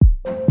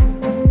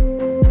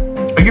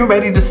you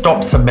ready to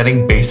stop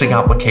submitting basic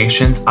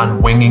applications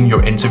and winging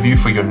your interview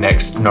for your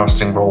next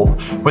nursing role?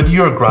 Whether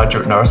you're a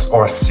graduate nurse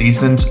or a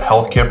seasoned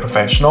healthcare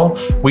professional,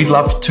 we'd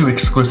love to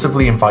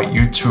exclusively invite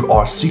you to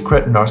our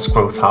secret Nurse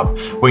Growth Hub,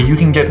 where you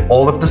can get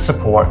all of the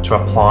support to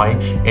apply,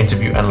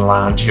 interview, and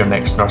land your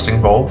next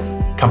nursing role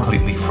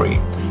completely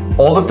free.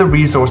 All of the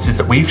resources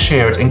that we've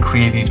shared and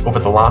created over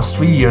the last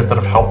 3 years that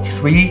have helped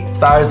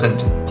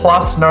 3,000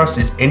 plus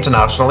nurses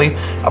internationally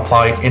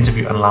apply,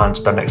 interview, and land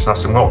their next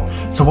nursing role.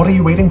 So what are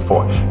you waiting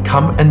for?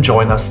 Come and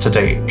join us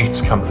today.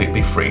 It's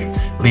completely free.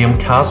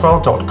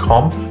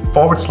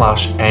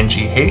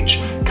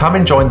 liamcaswell.com/NGH. Come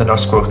and join the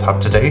Nurse Growth Hub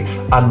today,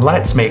 and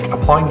let's make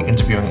applying,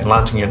 interviewing, and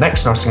landing your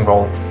next nursing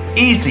role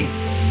easy.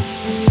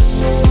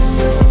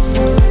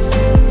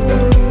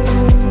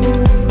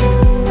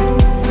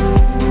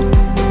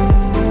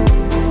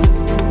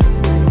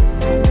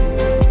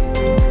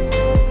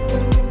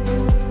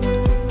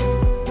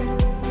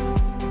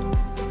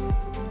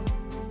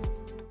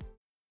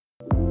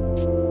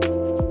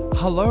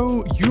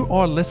 Hello, you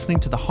are listening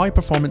to the High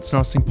Performance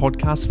Nursing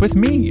Podcast with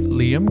me,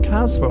 Liam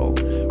Caswell,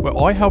 where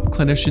I help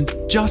clinicians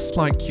just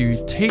like you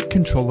take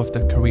control of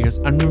their careers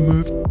and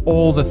remove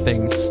all the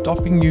things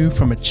stopping you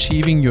from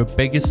achieving your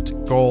biggest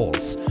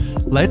goals.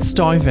 Let's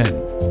dive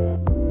in.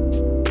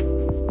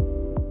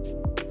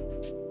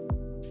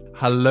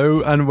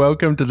 Hello and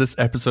welcome to this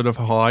episode of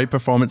High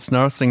Performance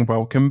Nursing.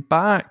 Welcome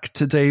back.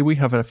 Today we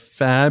have a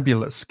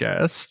fabulous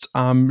guest.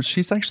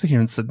 She's actually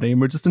here in Sydney.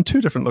 We're just in two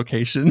different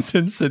locations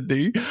in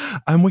Sydney.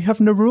 And we have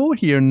Nurul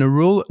here.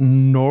 Nurul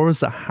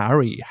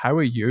Norzahari. How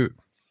are you?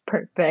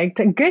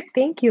 Perfect. Good.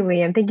 Thank you,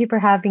 Liam. Thank you for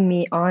having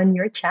me on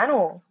your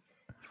channel.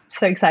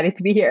 So excited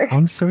to be here.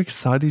 I'm so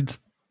excited.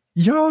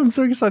 Yeah, I'm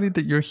so excited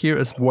that you're here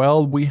as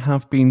well. We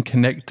have been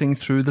connecting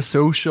through the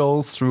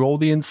socials, through all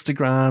the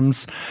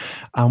Instagrams,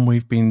 and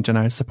we've been,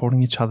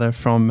 supporting each other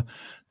from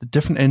the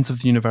different ends of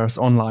the universe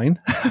online.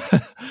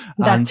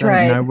 That's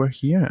right. Now we're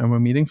here and we're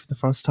meeting for the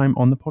first time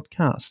on the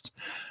podcast.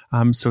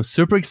 So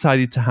super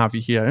excited to have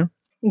you here.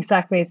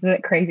 Exactly. Isn't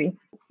it crazy?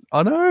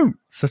 I know.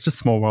 Such a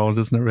small world,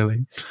 isn't it,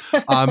 really?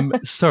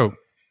 So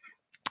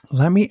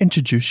let me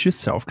introduce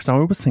yourself, because I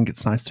always think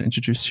it's nice to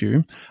introduce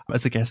you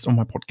as a guest on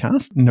my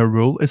podcast.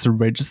 Nurul is a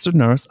registered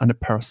nurse and a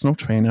personal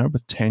trainer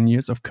with 10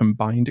 years of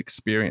combined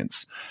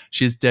experience.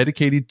 She is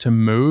dedicated to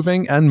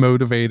moving and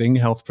motivating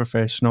health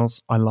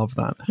professionals, I love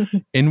that,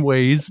 in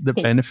ways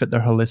that benefit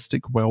their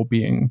holistic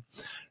well-being.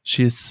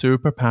 She is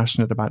super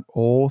passionate about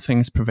all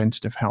things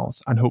preventative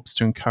health and hopes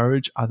to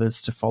encourage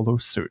others to follow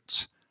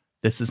suit.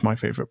 This is my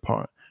favorite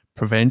part.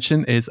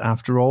 Prevention is,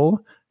 after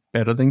all,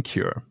 better than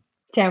cure.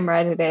 Damn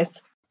right it is.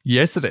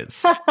 Yes, it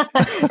is.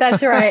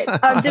 That's right.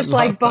 I'm just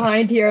like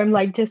behind here. I'm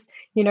like, just,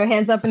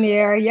 hands up in the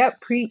air. Yep.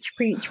 Preach,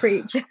 preach,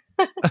 preach.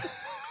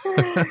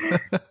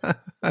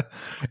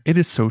 It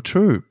is so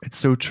true. It's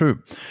so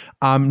true.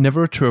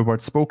 Never a truer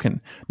word spoken.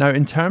 Now,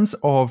 in terms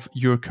of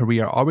your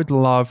career, I would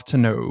love to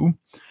know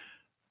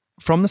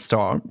from the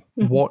start,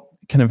 what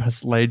kind of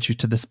has led you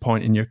to this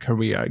point in your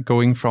career,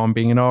 going from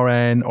being an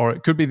RN, or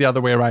it could be the other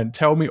way around.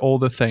 Tell me all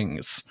the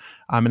things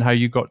and how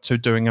you got to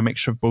doing a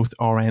mixture of both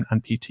RN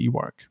and PT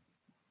work.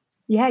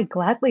 Yeah,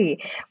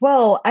 gladly.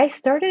 Well, I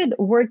started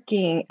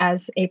working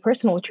as a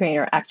personal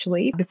trainer,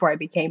 actually, before I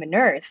became a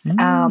nurse.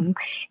 And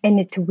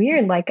it's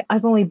weird. Like,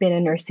 I've only been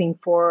in nursing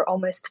for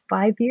almost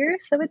 5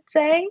 years, I would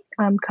say.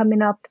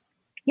 Coming up,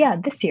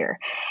 this year.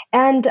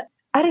 And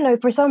I don't know,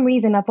 for some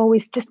reason, I've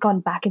always just gone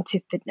back into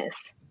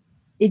fitness.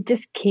 It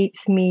just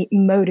keeps me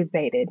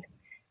motivated,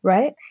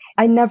 right?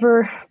 I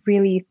never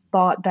really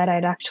thought that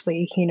I'd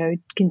actually,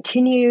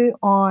 continue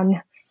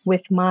on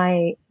with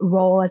my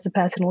role as a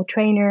personal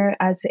trainer,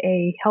 as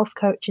a health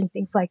coach and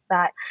things like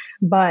that.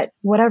 But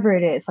whatever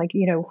it is, like,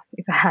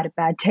 if I had a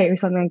bad day or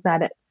something like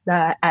that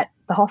at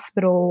the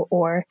hospital,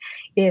 or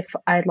if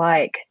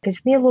I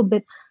just need a little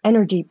bit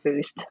energy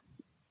boost,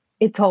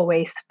 it's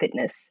always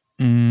fitness.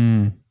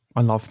 I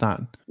love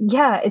that.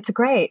 Yeah, it's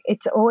great.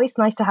 It's always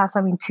nice to have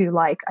something to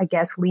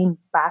lean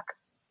back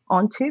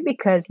onto,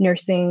 because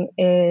nursing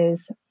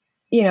is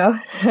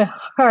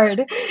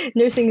hard.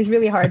 Nursing is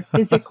really hard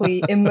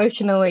physically,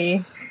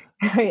 emotionally,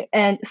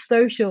 and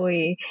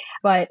socially.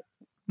 But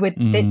with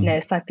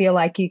fitness, I feel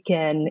like you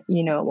can,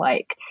 find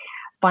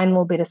a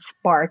little bit of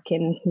spark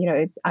and,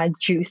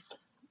 juice,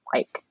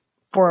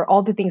 for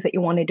all the things that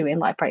you want to do in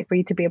life, right? For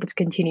you to be able to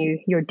continue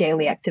your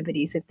daily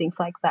activities and things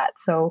like that.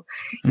 So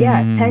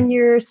 10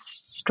 years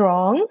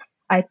strong.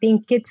 I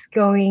think it's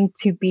going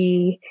to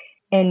be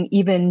an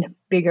even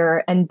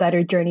bigger and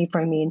better journey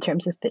for me in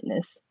terms of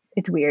fitness.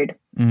 It's weird.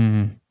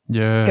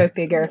 Yeah. Go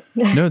figure.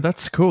 No,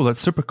 that's cool.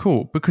 That's super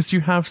cool, because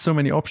you have so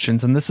many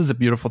options. And this is a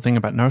beautiful thing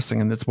about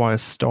nursing. And that's why I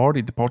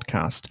started the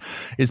podcast,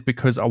 is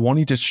because I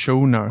wanted to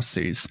show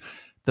nurses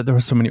that there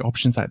are so many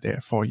options out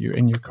there for you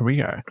in your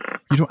career.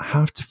 You don't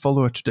have to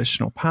follow a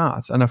traditional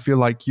path. And I feel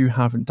like you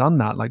haven't done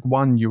that. Like,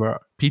 one, you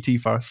were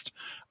PT first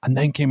and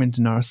then came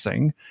into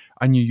nursing,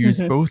 and you use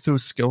both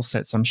those skill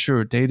sets, I'm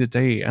sure, day to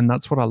day. And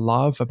that's what I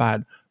love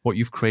about what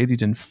you've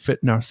created in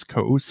Fit Nurse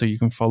Co. So you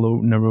can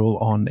follow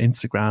Nurul on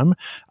Instagram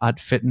at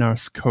Fit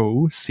Nurse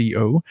Co.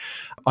 CO.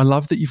 I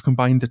love that you've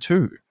combined the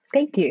two.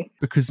 Thank you.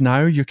 Because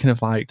now you're kind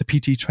of like the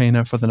PT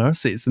trainer for the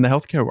nurses and the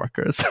healthcare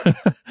workers,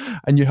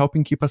 and you're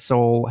helping keep us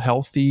all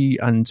healthy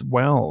and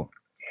well.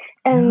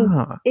 And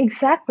Yeah.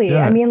 exactly.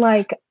 Yeah. I mean,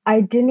 like,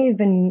 I didn't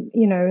even,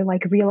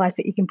 like realize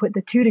that you can put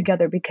the two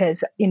together,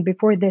 because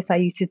before this, I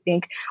used to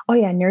think, oh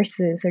yeah,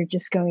 nurses are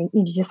just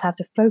you just have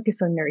to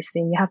focus on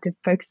nursing. You have to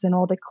focus on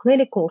all the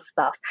clinical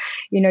stuff.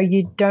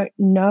 You don't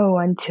know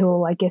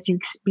until, I guess, you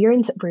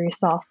experience it for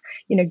yourself,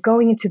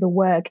 going into the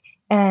work.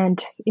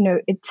 And,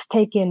 it's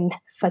taken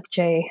such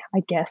a, I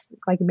guess,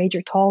 like a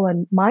major toll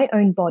on my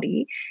own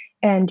body.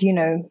 And,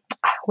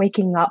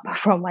 waking up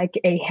from like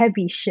a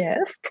heavy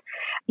shift,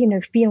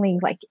 feeling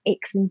like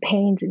aches and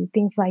pains and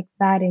things like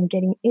that, and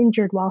getting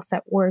injured whilst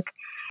at work,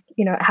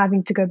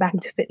 having to go back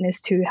into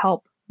fitness to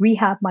help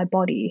rehab my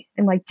body,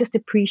 and like just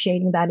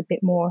appreciating that a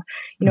bit more.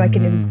 I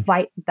can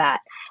invite that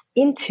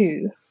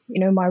into,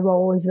 my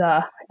role as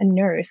a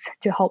nurse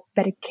to help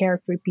better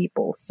care for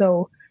people.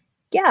 So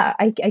yeah,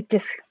 I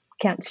just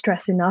can't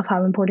stress enough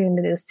how important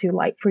it is to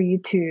like for you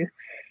to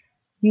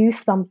use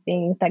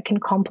something that can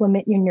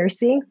complement your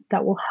nursing,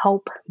 that will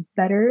help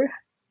better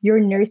your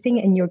nursing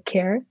and your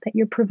care that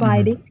you're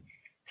providing.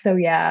 So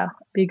yeah,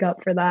 big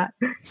up for that.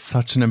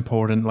 Such an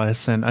important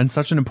lesson, and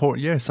such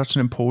an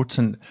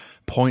important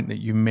point that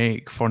you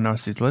make for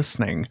nurses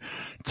listening,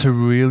 to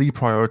really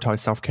prioritize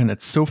self-care. And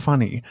it's so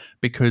funny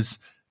because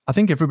I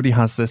think everybody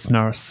has this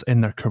nurse in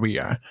their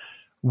career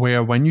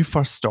where when you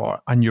first start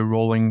and you're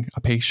rolling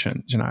a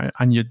patient,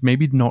 and you're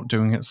maybe not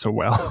doing it so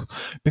well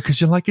because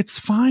you're like, it's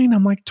fine,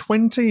 I'm like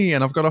 20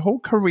 and I've got a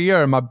whole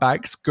career and my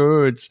back's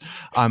good.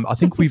 I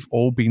think we've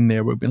all been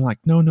there. We've been like,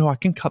 no, I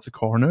can cut the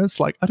corners.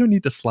 Like, I don't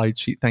need a slide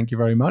sheet. Thank you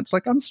very much.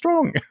 Like, I'm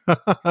strong.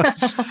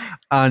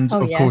 And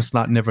of course,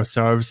 that never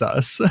serves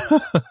us.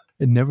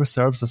 It never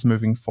serves us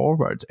moving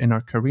forward in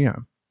our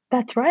career.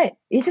 That's right.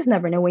 You just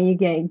never know when you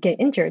get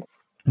injured.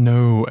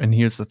 No. And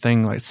here's the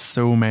thing, like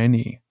so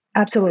many.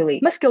 Absolutely.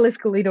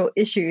 Musculoskeletal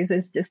issues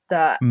is just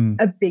a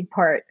big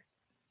part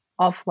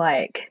of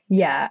like,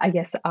 I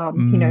guess,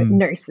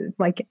 nurses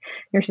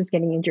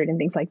getting injured and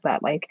things like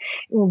that. Like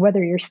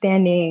whether you're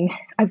standing,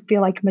 I feel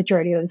like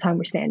majority of the time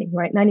we're standing,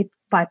 right? 95%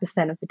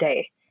 of the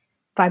day,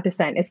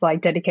 5% is like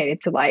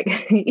dedicated to like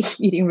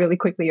eating really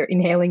quickly or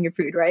inhaling your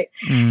food, right?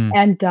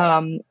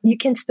 And you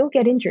can still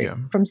get injured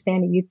from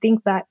standing. You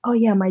think that, oh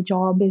yeah, my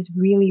job is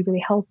really,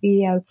 really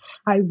healthy.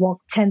 I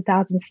walk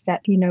 10,000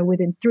 steps,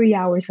 within 3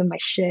 hours of my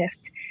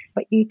shift,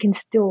 but you can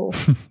still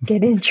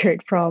get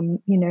injured from,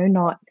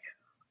 not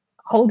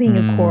holding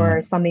your core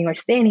or something, or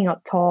standing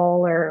up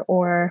tall,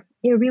 or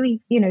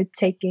really,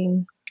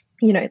 taking,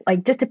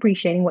 like just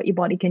appreciating what your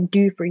body can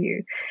do for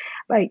you.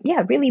 But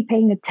yeah, really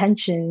paying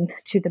attention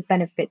to the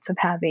benefits of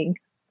having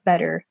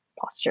better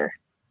posture.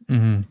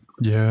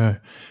 Yeah.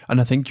 And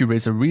I think you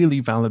raise a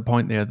really valid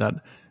point there, that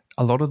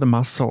a lot of the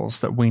muscles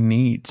that we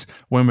need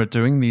when we're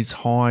doing these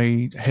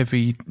high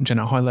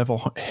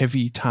level,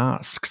 heavy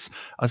tasks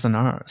as a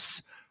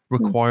nurse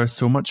require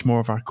so much more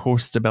of our core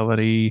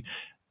stability,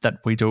 that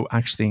we don't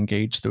actually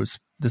engage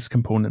these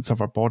components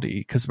of our body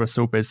because we're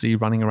so busy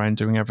running around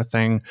doing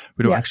everything.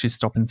 We don't actually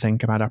stop and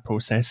think about our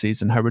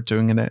processes and how we're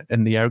doing it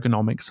and the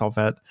ergonomics of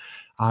it.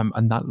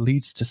 And that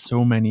leads to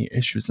so many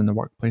issues in the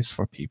workplace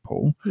for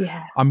people.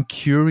 Yeah. I'm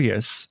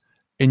curious,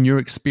 in your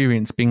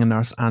experience being a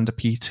nurse and a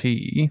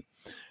PT,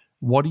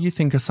 what do you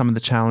think are some of the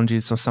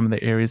challenges or some of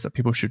the areas that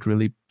people should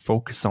really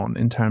focus on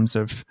in terms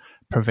of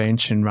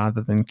prevention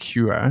rather than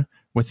cure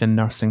within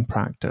nursing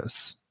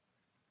practice?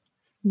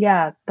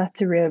 Yeah,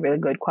 that's a really, really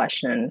good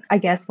question. I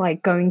guess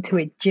like going to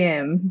a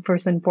gym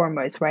first and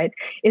foremost, right,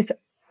 is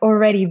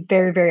already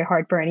very, very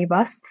hard for any of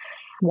us.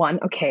 One,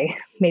 okay,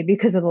 maybe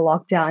because of the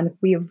lockdown,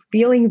 we are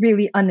feeling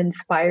really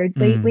uninspired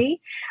lately.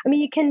 I mean,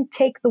 you can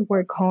take the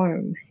work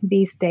home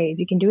these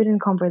days. You can do it in the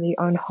comfort of your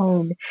own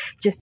home,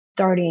 just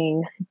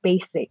starting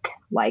basic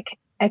like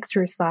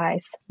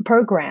exercise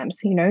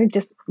programs,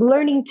 just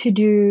learning to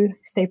do,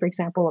 say, for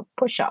example, a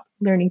push-up,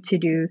 learning to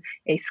do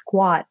a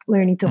squat,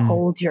 learning to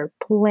hold your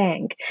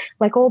plank,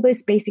 like all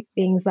those basic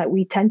things that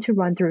we tend to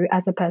run through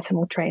as a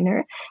personal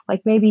trainer.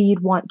 Like maybe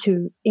you'd want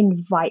to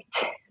invite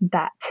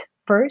that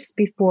first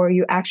before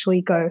you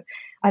actually go,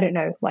 I don't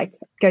know, like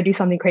go do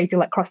something crazy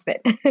like CrossFit.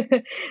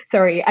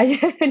 Sorry,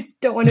 I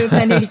don't want to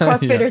offend any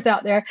CrossFitters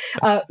out there.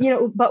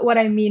 But what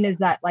I mean is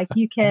that like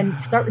you can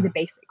start with the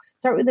basics.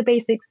 Start with the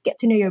basics, get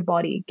to know your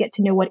body, get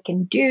to know what it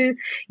can do,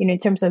 in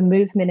terms of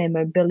movement and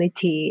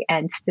mobility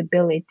and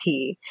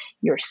stability,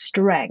 your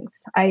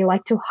strengths. I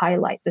like to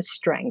highlight the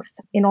strengths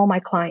in all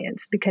my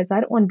clients because I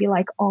don't want to be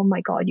like, oh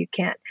my God, you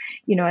can't.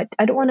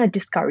 I don't want to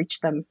discourage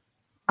them.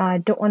 I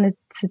don't want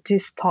to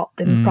stop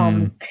them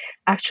from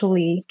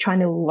actually trying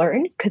to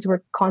learn, because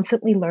we're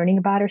constantly learning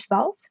about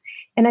ourselves.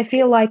 And I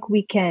feel like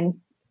we can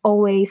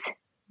always,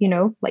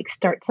 like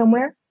start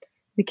somewhere.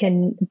 We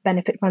can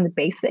benefit from the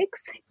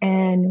basics,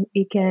 and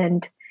we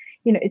can,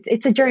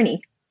 it's a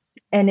journey,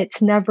 and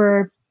it's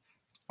never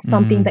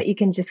something that you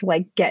can just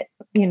like get,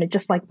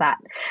 just like that.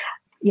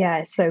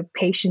 Yeah, so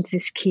patience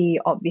is key,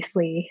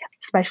 obviously,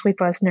 especially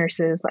for us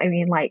nurses. I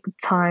mean, like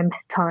time.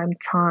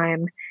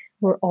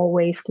 We're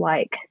always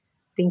like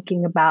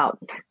thinking about,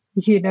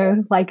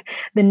 like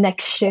the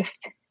next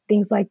shift,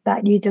 things like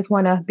that. You just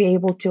want to be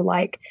able to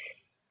like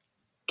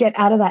get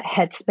out of that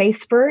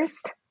headspace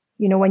first.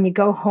 When you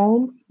go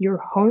home, you're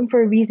home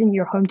for a reason.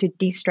 You're home to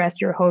de-stress.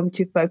 You're home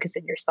to focus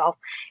on yourself,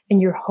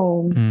 and you're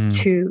home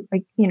to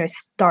like,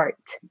 start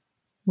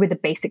with the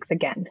basics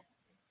again.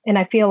 And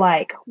I feel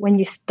like when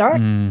you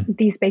start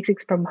these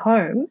basics from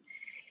home,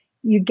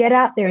 you get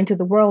out there into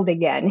the world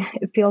again.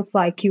 It feels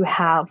like you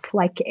have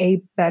like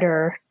a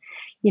better,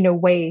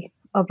 way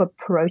of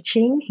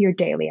approaching your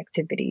daily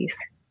activities,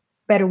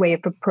 better way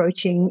of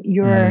approaching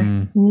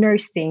your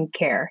nursing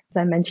care, as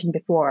I mentioned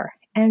before.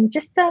 And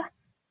just,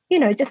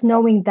 just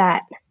knowing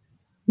that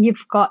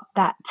you've got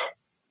that,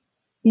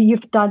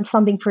 you've done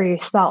something for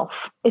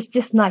yourself. It's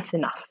just nice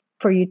enough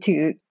for you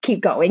to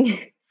keep going.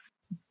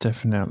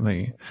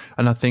 Definitely.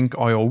 And I think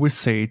I always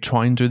say,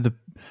 try and do the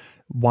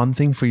one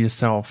thing for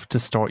yourself to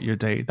start your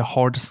day. The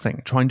hardest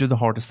thing. Try and do the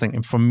hardest thing.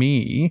 And for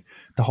me,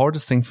 the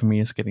hardest thing for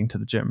me is getting to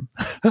the gym.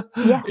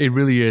 Yes. It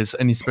really is.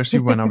 And especially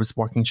when I was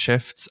working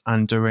shifts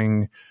and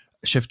doing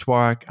shift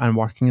work and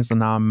working as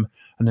an and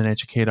an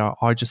educator,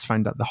 I just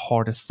found that the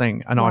hardest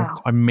thing. And Wow.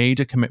 I made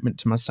a commitment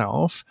to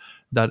myself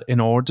that in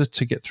order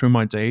to get through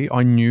my day,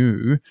 I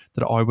knew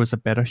that I was a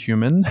better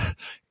human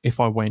if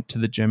I went to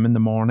the gym in the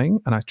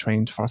morning and I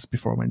trained first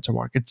before I went to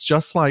work. It's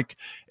just like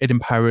it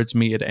empowered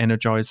me, it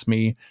energized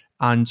me.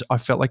 And I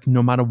felt like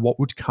no matter what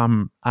would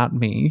come at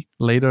me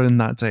later in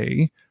that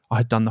day, I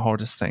had done the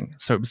hardest thing.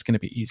 So it was going to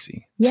be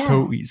easy. Yeah.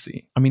 So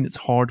easy. I mean, it's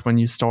hard when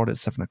you start at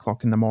 7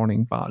 o'clock in the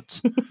morning,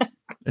 but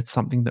it's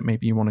something that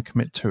maybe you want to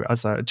commit to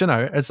as a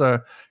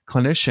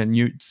clinician.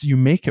 You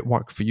make it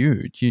work for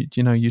you. You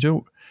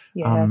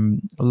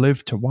don't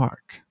live to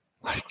work.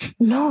 Like,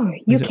 no,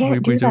 you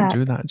can't do that. We don't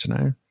do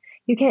that,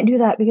 You can't do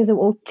that because it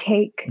will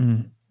take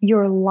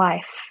your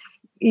life.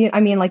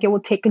 I mean, like it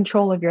will take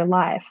control of your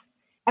life.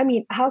 I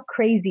mean, how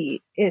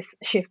crazy is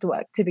shift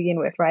work to begin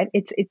with, right?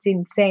 It's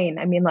insane.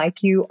 I mean, like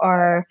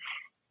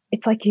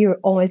it's like you're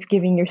almost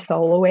giving your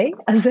soul away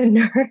as a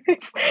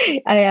nurse.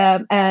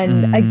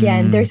 And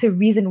again, there's a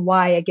reason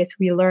why I guess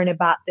we learn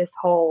about this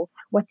whole,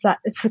 what's that?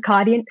 It's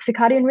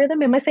circadian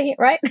rhythm. Am I saying it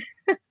right?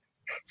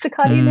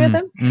 Circadian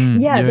rhythm.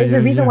 There's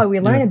a reason why we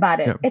learn about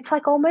it. It's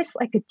like almost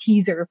like a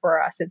teaser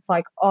for us. It's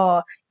like,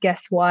 oh,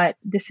 guess what?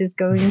 This is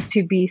going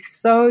to be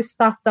so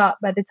stuffed up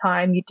by the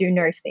time you do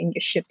nursing, your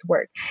shift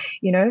work,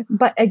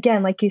 But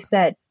again, like you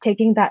said,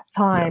 taking that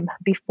time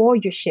before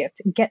your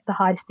shift, get the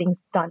hardest things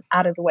done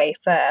out of the way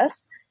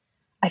first.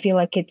 I feel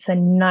like it's a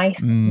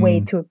nice way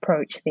to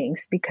approach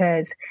things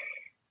because,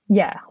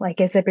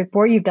 like I said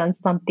before, you've done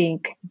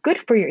something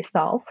good for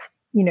yourself,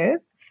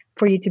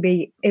 for you to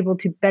be able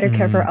to better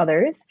care for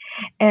others.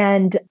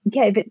 And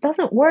if it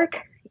doesn't work,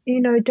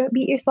 don't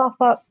beat yourself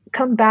up.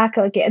 Come back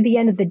like at the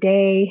end of the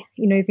day,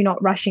 if you're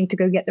not rushing to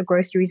go get the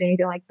groceries or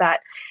anything like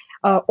that.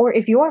 Or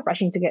if you are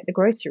rushing to get the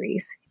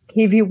groceries,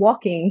 if you're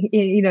walking,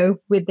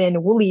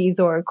 within Woolies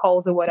or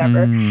Coles or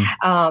whatever,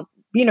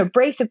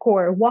 brace a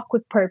core, walk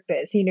with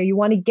purpose. You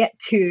want to get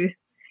to,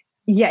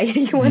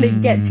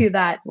 get to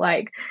that,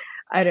 like,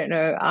 I don't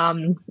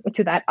know,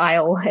 to that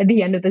aisle at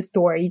the end of the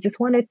store. You just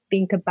want to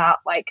think about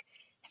like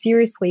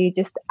seriously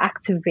just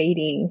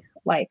activating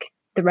like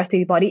the rest of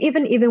your body,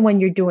 even when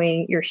you're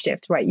doing your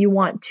shift, right? You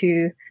want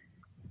to,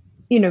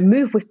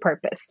 move with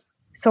purpose.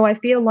 So I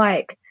feel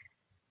like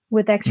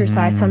with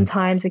exercise,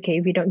 sometimes, if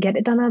you don't get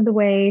it done out of the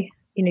way,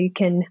 you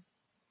can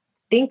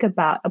think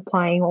about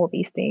applying all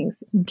these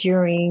things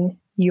during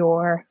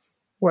your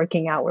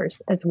working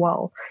hours as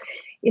well.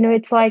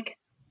 It's like,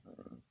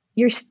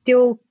 you're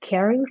still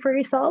caring for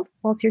yourself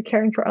whilst you're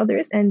caring for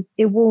others. And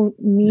it will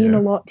mean a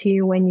lot to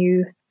you when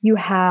you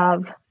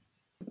have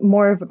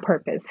more of a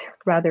purpose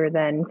rather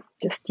than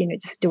just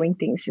doing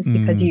things just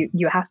because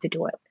you have to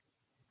do it.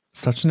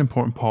 Such an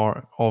important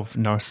part of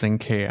nursing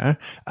care.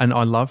 And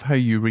I love how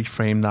you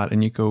reframe that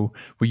and you go,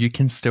 well, you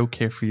can still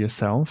care for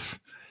yourself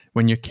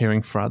when you're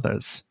caring for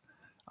others.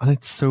 And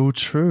it's so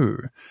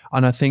true.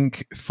 And I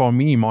think for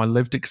me, my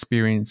lived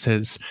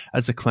experiences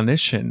as a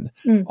clinician,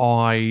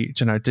 I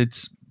did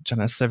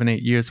 7-8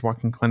 years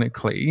working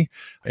clinically.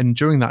 And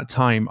during that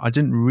time, I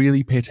didn't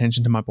really pay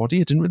attention to my body.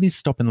 I didn't really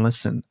stop and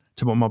listen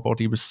to what my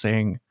body was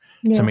saying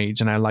to me,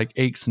 like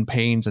aches and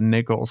pains and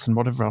niggles and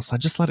whatever else. I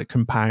just let it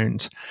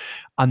compound.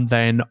 And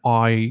then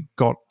I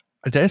got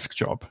a desk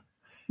job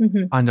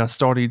and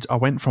I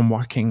went from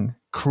working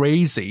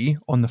crazy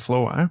on the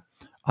floor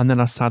and then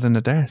I sat in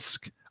a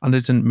desk. And I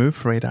didn't move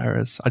for 8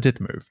 hours. I did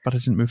move, but I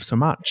didn't move so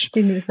much.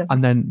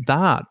 And then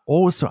that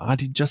also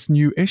added just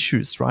new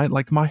issues, right?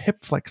 Like my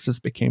hip flexors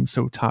became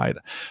so tight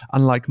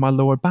and like my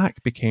lower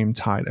back became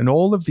tight. And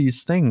all of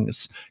these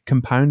things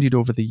compounded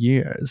over the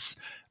years.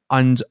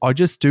 And I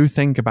just do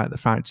think about the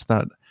fact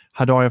that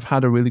had I have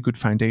had a really good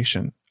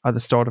foundation at the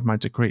start of my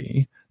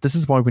degree, this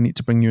is why we need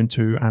to bring you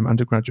into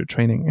undergraduate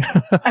training.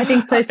 I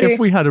think so too. If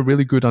we had a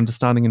really good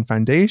understanding and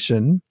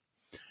foundation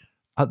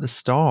at the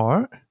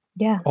start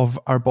of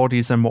our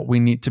bodies and what we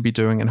need to be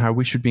doing and how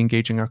we should be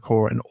engaging our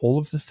core and all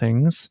of the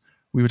things,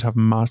 we would have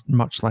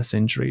much less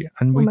injury.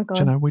 And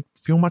we'd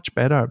feel much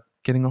better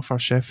getting off our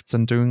shifts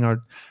and doing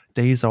our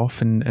days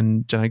off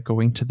and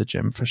going to the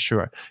gym for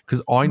sure.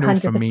 Because I know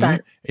 100%. For me,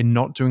 in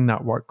not doing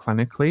that work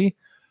clinically,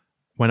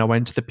 when I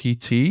went to the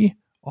PT,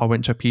 I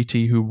went to a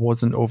PT who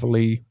wasn't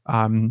overly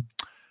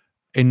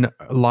in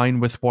line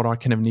with what I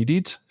kind of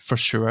needed for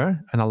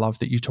sure. And I love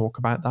that you talk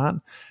about that.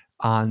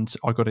 And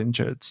I got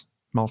injured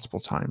multiple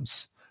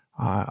times.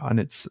 And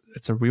it's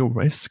a real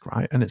risk,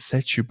 right? And it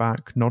sets you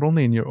back not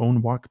only in your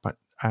own work, but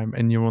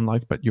in your own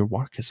life, but your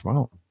work as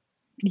well.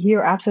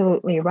 You're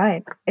absolutely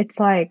right. It's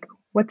like,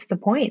 what's the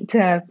point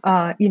of,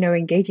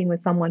 engaging with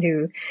someone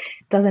who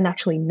doesn't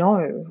actually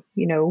know,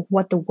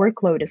 what the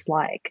workload is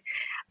like,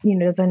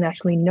 doesn't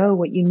actually know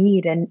what you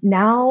need. And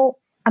now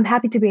I'm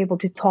happy to be able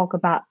to talk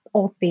about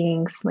all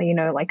things,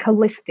 like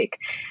holistic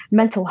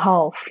mental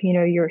health,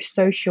 your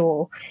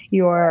social,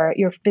 your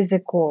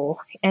physical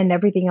and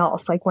everything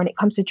else. Like when it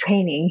comes to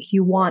training,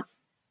 you want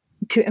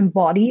to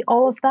embody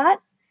all of that.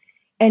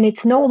 And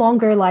it's no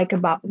longer like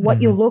about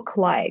what you look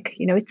like,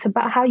 it's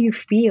about how you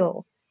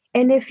feel.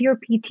 And if your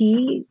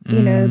PT,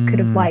 could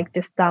have like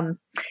just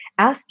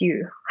asked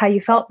you how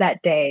you felt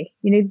that day,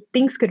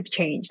 things could have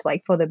changed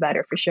like for the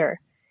better for sure.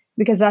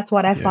 Because that's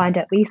what I find,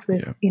 at least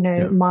with,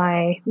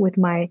 with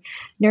my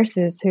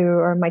nurses who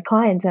are my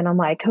clients. And I'm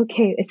like,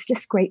 okay, it's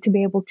just great to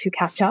be able to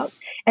catch up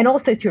and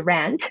also to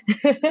rant.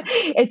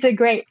 It's a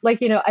great, I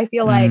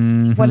feel like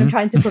what I'm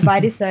trying to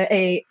provide is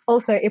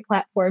also a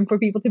platform for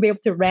people to be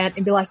able to rant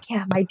and be like,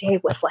 yeah, my day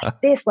was like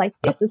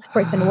this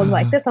person was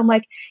like this. I'm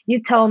like,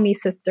 you tell me,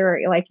 sister,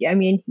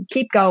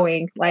 keep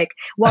going. But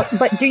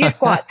do your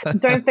squats.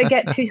 Don't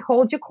forget to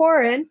hold your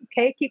core in.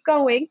 Okay, keep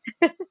going.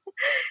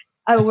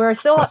 We're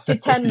still up to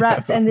 10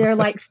 reps and they're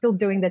like still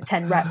doing the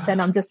 10 reps. And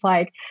I'm just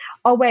like,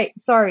 oh, wait,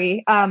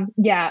 sorry.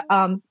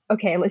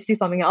 Okay, let's do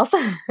something else.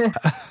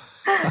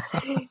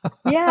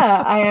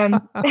 Yeah, I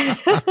am.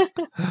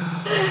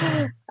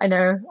 I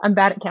know I'm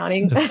bad at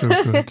counting. That's so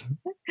good.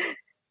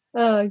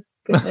 Oh,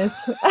 goodness.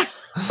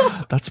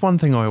 That's one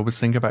thing I always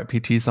think about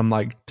PTs. I'm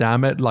like,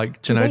 damn it.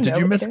 Like, did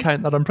you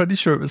miscount that? I'm pretty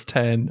sure it was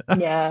 10.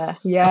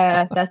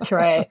 Yeah, that's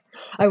right.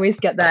 I always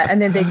get that.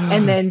 And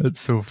then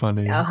it's so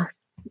funny. Yeah.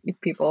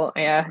 People,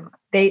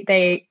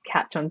 they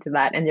catch on to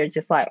that and they're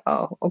just like,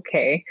 oh,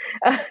 okay.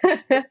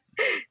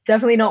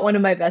 Definitely not one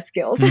of my best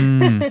skills.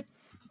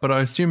 But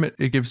I assume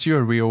it gives you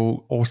a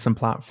real awesome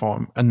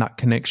platform and that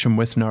connection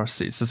with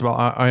nurses as well.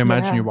 I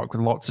imagine you work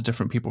with lots of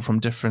different people from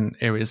different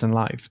areas in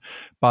life,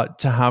 but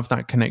to have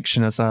that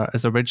connection as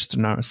a registered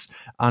nurse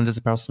and as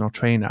a personal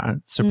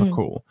trainer, super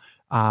cool.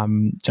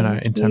 In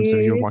terms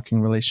of your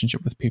working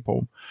relationship with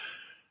people.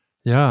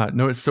 Yeah,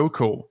 no, it's so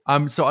cool.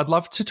 So I'd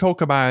love to talk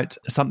about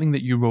something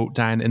that you wrote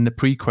down in the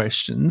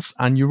pre-questions,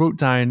 and you wrote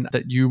down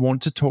that you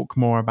want to talk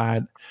more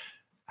about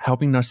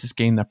helping nurses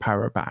gain their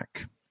power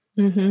back.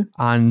 Mm-hmm.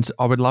 And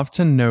I would love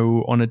to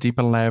know on a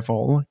deeper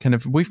level,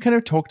 we've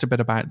talked a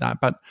bit about that,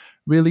 but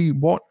really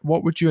what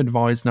would you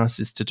advise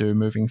nurses to do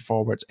moving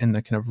forward in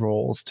the kind of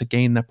roles to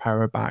gain their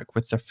power back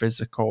with their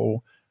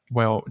physical,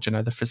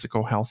 the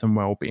physical health and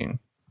well-being?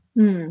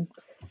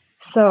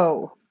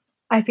 So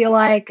I feel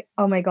like,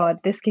 oh my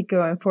God, this could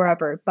go on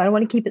forever, but I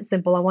want to keep it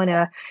simple. I want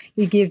to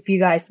give you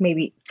guys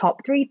maybe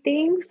top 3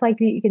 things that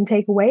you can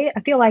take away.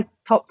 I feel like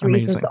top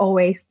 3 is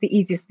always the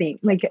easiest thing,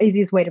 like the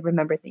easiest way to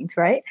remember things,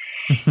 right?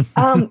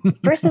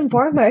 First and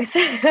foremost,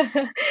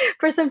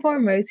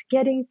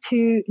 getting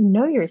to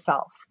know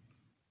yourself.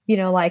 Do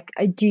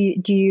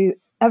you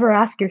ever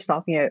ask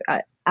yourself,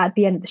 at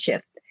the end of the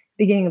shift,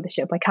 beginning of the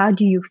shift, like, how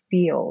do you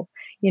feel?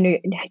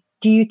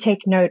 Do you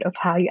take note of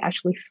how you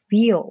actually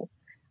feel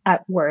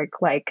at work?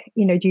 Do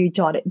you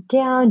jot it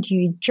down? Do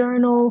you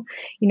journal?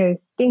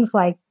 Things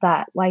like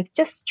that. Like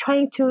just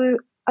trying to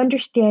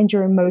understand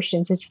your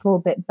emotions just a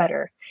little bit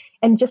better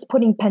and just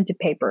putting pen to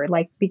paper,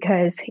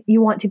 because you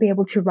want to be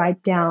able to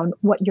write down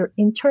what your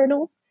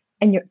internal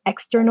and your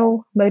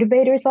external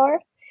motivators are,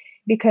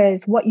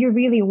 because what you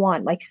really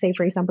want, like say,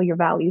 for example, your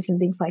values and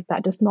things like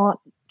that does not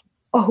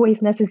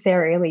always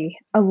necessarily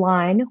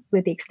align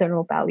with the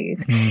external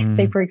values.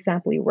 Say, for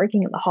example, you're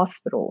working in the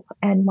hospital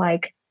and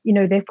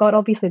they've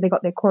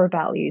got their core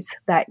values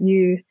that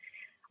you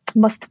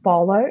must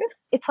follow.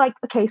 It's like,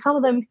 okay, some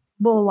of them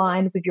will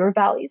align with your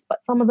values,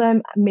 but some of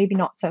them maybe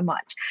not so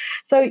much.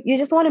 So you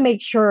just want to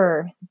make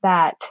sure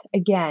that,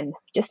 again,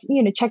 just,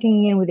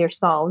 checking in with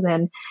yourselves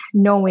and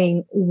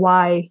knowing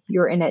why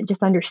you're in it,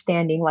 just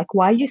understanding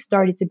why you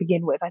started to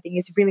begin with. I think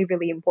it's really,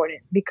 really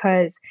important,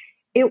 because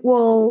it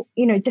will,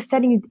 just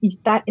setting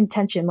that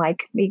intention,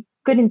 make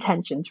good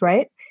intentions,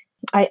 right?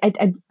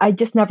 I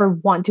just never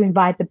want to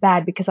invite the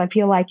bad, because I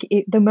feel like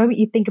the moment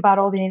you think about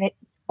all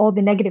all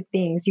the negative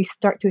things, you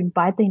start to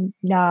invite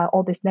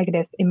all these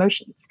negative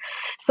emotions.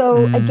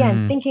 So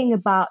again, thinking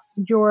about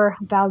your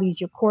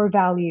values, your core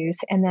values,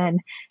 and then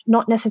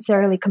not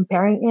necessarily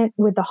comparing it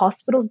with the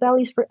hospital's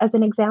values as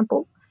an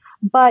example,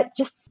 but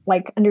just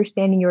like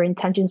understanding your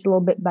intentions a little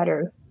bit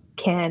better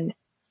can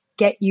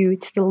get you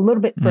just a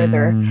little bit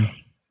further,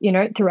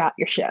 throughout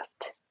your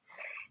shift.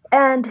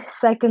 And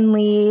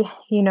secondly,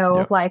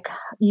 like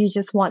you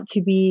just want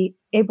to be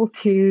able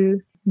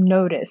to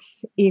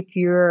notice if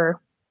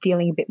you're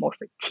feeling a bit more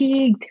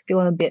fatigued,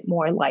 feeling a bit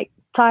more like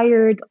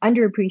tired,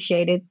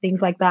 underappreciated,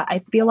 things like that.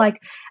 I feel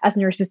like as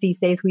nurses these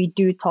days, we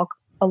do talk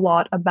a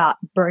lot about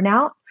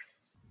burnout,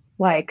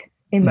 like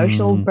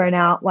emotional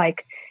burnout,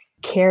 like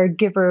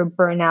caregiver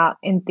burnout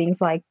and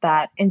things like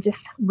that. And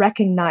just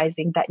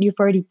recognizing that you've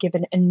already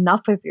given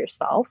enough of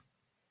yourself.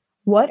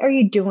 What are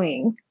you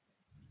doing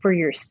for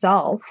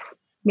yourself,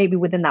 maybe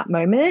within that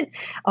moment,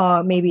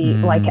 maybe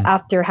like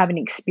after having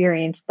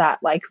experienced that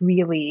like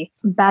really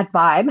bad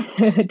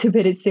vibe, to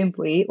put it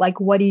simply, like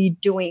what are you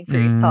doing for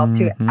yourself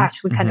to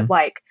actually kind of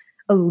like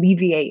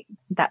alleviate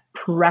that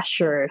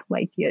pressure,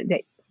 like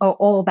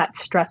all that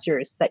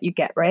stressors that you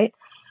get, right?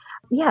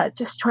 Yeah,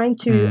 just trying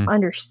to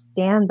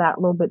understand that a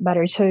little bit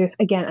better. So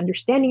again,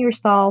 understanding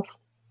yourself,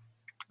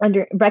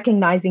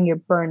 recognizing your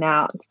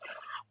burnout.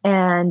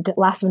 And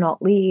last but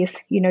not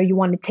least, you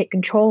want to take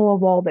control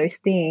of all those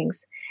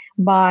things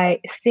by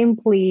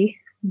simply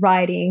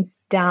writing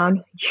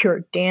down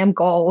your damn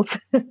goals.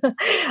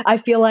 I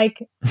feel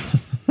like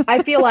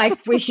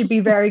we should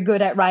be very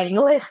good at writing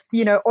lists,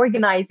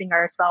 organizing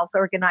ourselves,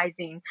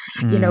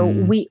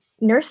 we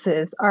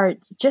nurses are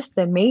just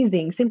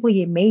amazing,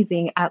 simply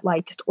amazing at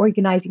like just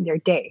organizing their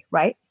day,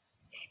 right?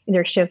 In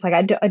their shifts. Like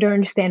I don't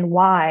understand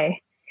why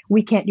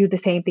we can't do the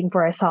same thing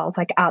for ourselves,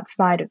 like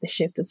outside of the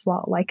shift as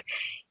well. Like,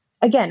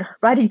 again,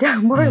 writing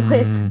down more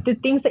lists, the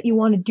things that you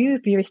want to do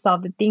for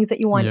yourself, the things that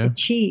you want to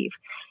achieve,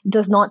 it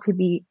does not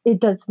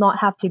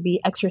have to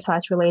be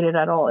exercise related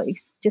at all.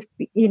 It's just,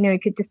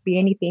 it could just be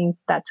anything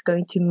that's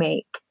going to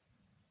make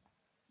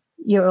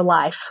your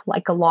life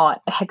like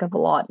a heck of a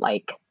lot,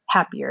 like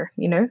happier,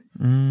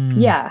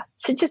 Yeah.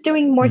 So just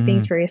doing more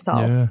things for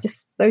yourself. Yeah.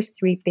 Just those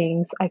three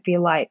things, I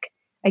feel like,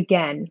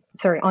 again,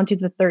 onto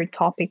the third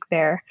topic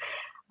there.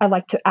 I'd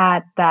like to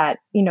add that,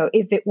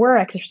 if it were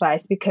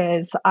exercise,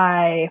 because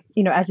I,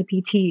 as a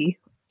PT,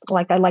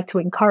 like I like to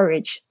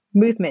encourage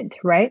movement,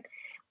 right?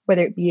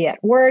 Whether it be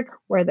at work,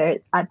 whether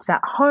it's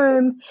at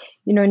home,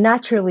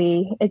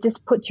 naturally, it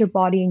just puts your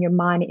body and your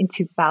mind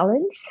into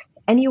balance.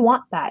 And you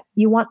want that.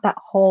 You want that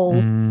whole,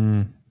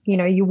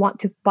 you want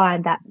to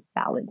find that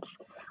balance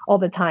all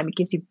the time. It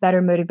gives you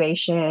better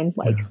motivation,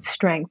 like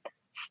strength,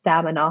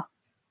 stamina,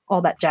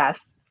 all that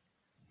jazz.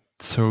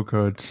 So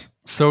good.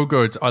 So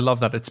good. I love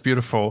that. It's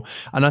beautiful.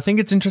 And I think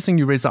it's interesting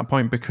you raise that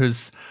point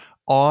because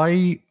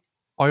I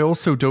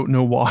also don't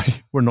know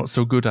why we're not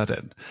so good at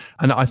it.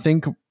 And I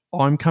think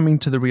I'm coming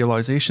to the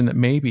realization that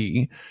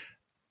maybe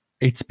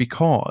it's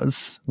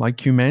because,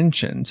 like you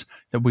mentioned,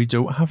 that we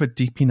don't have a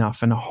deep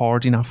enough and a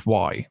hard enough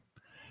why.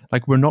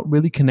 Like we're not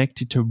really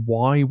connected to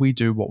why we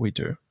do what we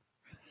do.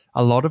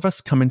 A lot of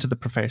us come into the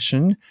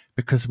profession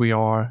because we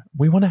want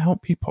to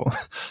help people.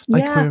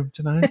 We're,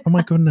 oh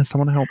my goodness, I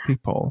want to help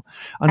people.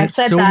 And it's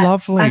so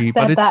lovely,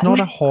 but it's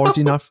not a hard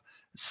enough.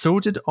 So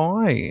did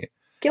I.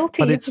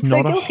 Guilty. But it's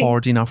not a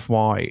hard enough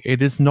why.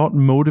 It is not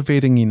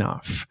motivating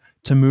enough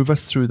to move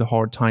us through the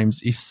hard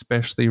times,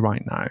 especially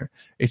right now.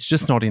 It's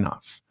just not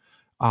enough.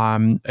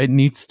 It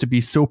needs to be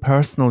so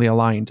personally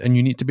aligned and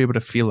you need to be able to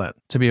feel it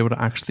to be able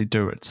to actually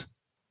do it.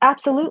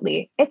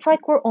 Absolutely. It's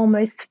like we're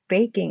almost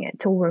faking it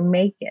till we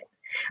make it,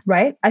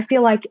 right? I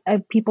feel like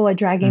people are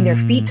dragging their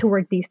feet to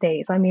work these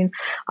days. I mean,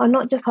 I'm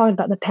not just talking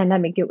about the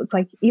pandemic. It was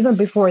like even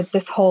before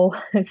this whole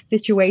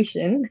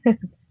situation,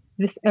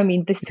 this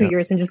 2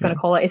 years, I'm just going to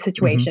call it a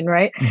situation,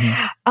 right?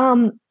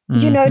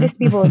 You notice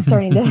people are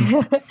starting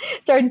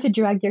to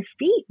drag their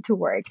feet to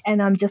work.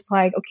 And I'm just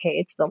like, okay,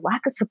 it's the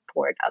lack of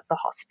support at the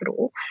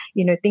hospital,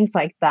 things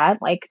like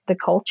that. Like the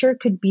culture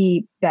could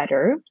be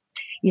better.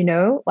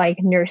 Like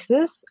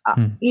nurses,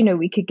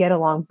 we could get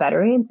along better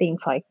and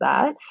things like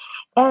that.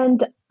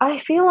 And I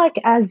feel like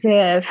as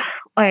if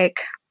like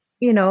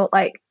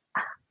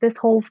this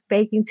whole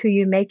faking to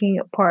you, making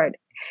it part,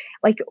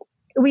 like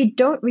we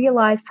don't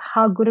realize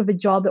how good of a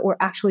job that we're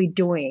actually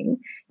doing.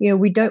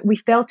 We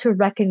fail to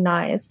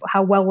recognize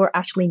how well we're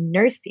actually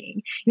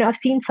nursing. I've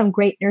seen some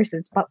great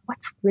nurses, but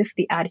what's with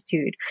the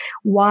attitude?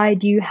 Why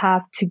do you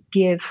have to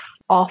give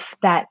off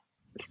that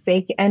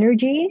fake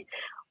energy?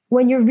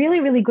 When you're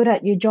really, really good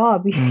at your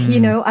job,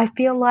 I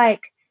feel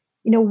like,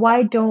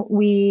 why don't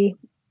we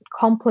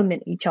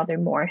compliment each other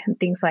more and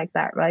things like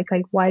that, right?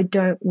 Like, why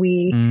don't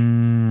we,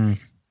 I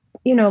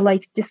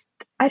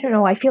don't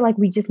know. I feel like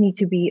we just need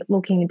to be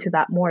looking into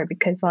that more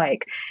because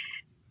like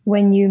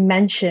when you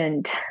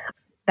mentioned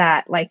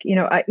that, like,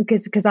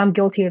 because I'm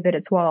guilty of it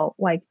as well,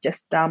 like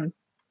just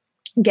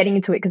getting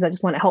into it because I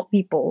just want to help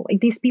people. Like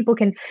these people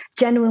can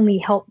genuinely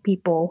help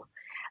people,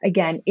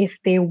 again, if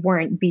they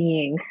weren't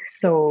being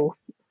so...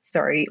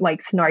 sorry,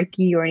 like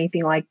snarky or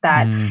anything like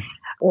that.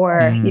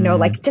 or,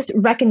 like just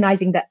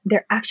recognizing that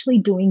they're actually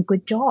doing a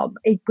good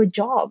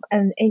job.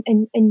 And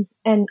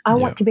I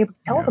want to be able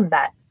to tell them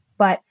that.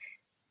 But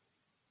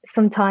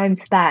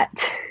sometimes that,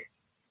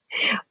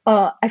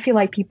 I feel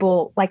like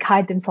people like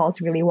hide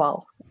themselves really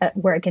well at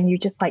work, and you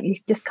just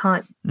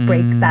can't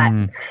break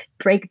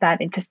that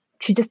and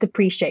just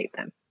appreciate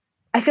them.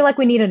 I feel like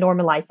we need to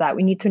normalize that.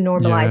 We need to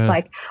normalize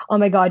like, oh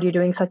my God, you're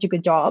doing such a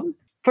good job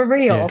for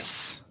real.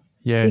 Yes.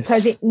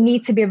 Because it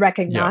needs to be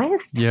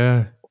recognized.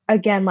 Yeah.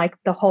 Again, like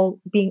the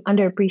whole being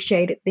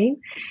underappreciated thing.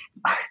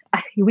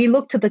 We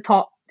look to the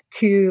top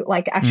to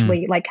like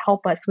actually like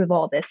help us with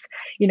all this.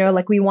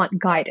 Like we want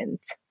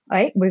guidance,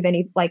 right? With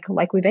any like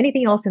with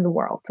anything else in the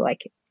world,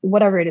 like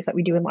whatever it is that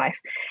we do in life.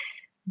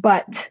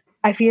 But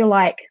I feel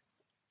like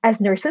as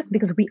nurses,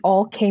 because we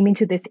all came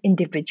into this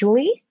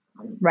individually,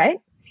 right?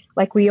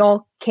 Like we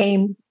all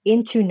came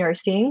into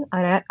nursing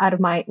out of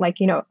my, like,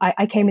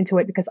 I came into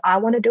it because I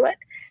want to do it,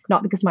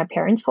 not because my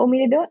parents told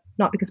me to do it,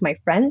 not because my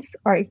friends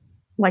are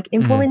like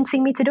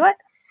influencing me to do it.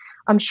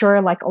 I'm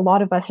sure like a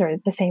lot of us are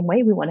the same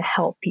way. We want to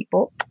help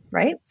people,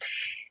 right?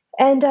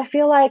 And I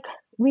feel like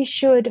we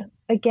should,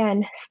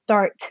 again,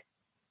 start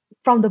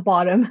from the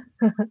bottom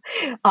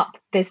up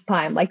this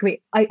time. Like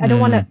I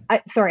don't want to,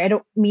 I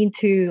don't mean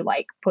to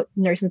like put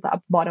nurses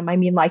up bottom. I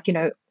mean like,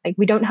 like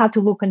we don't have to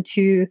look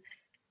into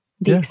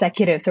the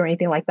executives or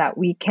anything like that.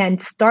 We can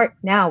start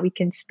now. We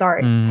can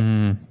start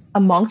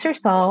amongst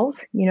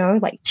ourselves,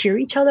 like cheer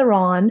each other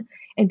on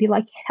and be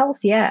like, hell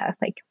yeah,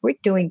 like we're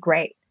doing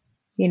great,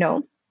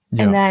 and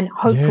then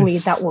hopefully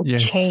that will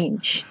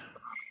change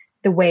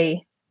the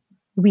way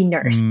we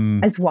nurse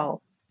as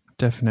well.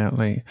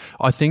 Definitely.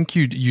 I think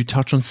you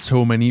touch on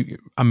so many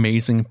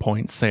amazing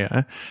points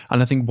there.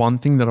 And I think one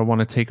thing that I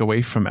want to take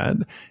away from it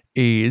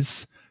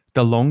is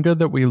the longer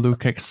that we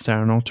look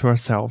external to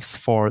ourselves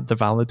for the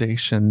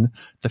validation,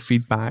 the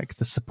feedback,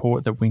 the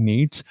support that we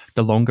need,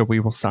 the longer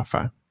we will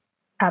suffer.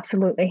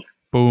 Absolutely.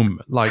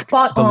 Boom. Like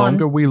Spot the on.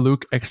 longer we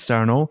look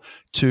external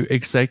to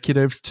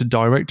executives, to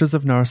directors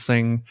of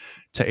nursing,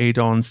 to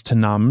ADONs, to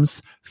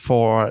NUMs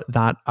for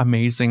that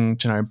amazing,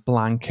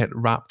 blanket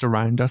wrapped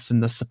around us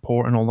and the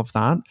support and all of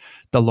that,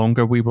 the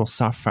longer we will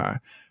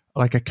suffer.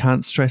 Like I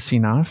can't stress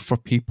enough for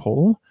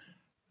people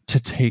to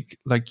take,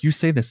 like you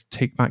say this,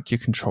 take back your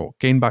control,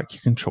 gain back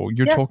your control.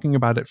 You're talking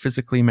about it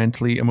physically,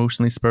 mentally,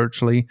 emotionally,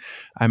 spiritually.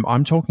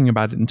 I'm talking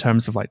about it in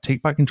terms of like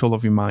take back control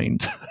of your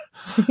mind.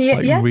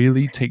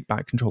 Really take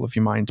back control of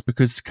your mind,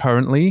 because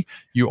currently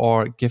you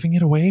are giving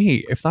it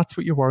away. If that's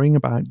what you're worrying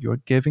about, you're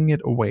giving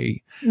it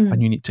away,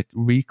 and you need to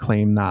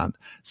reclaim that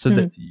so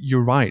that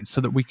you're right,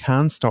 so that we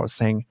can start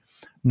saying,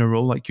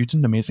 Nurul, like you did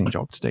an amazing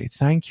job today.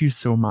 Thank you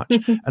so much.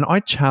 And I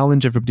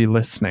challenge everybody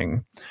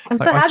listening. I'm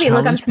so happy.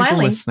 Look, I'm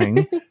smiling.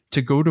 Listening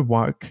to go to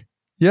work.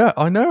 Yeah,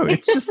 I know.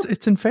 It's just,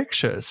 it's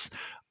infectious.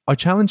 I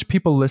challenge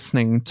people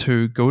listening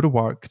to go to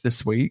work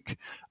this week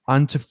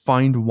and to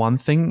find one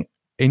thing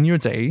in your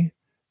day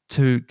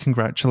to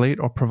congratulate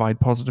or provide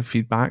positive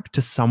feedback to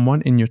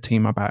someone in your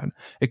team about.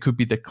 It could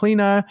be the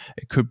cleaner,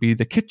 it could be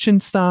the kitchen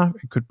staff,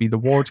 it could be the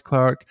ward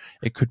clerk,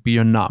 it could be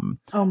your NUM.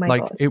 Oh my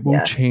God. It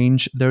will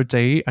change their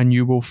day and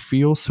you will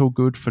feel so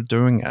good for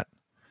doing it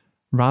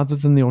rather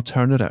than the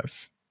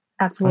alternative.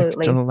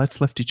 Absolutely. Like,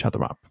 let's lift each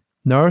other up.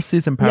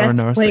 Nurses empower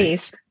nurses.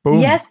 Please.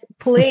 Boom. Yes,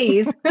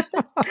 please.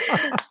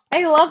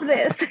 I love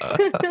this.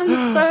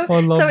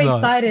 I'm so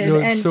excited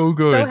and so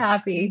good. So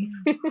happy.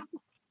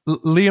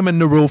 Liam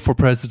and Nurul for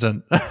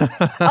president.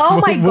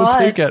 Oh my God.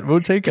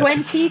 We'll take it.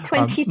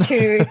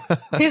 2022.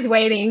 Who's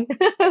waiting?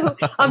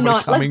 I'm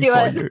not. Let's do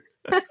it.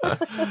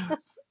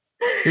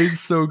 It's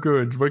so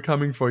good. We're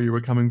coming for you.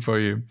 We're coming for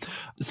you.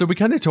 So we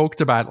kind of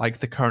talked about like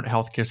the current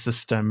healthcare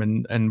system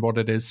and what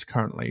it is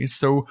currently.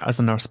 So as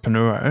a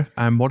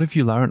nursepreneur, what have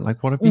you learned?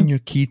 Like what have been your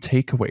key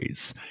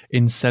takeaways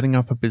in setting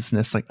up a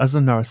business? Like as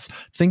a nurse,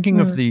 thinking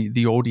of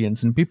the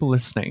audience and people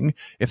listening,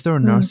 if there are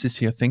nurses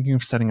here thinking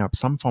of setting up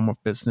some form of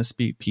business,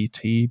 be it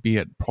PT, be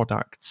it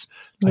products,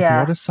 like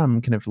what are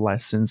some kind of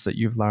lessons that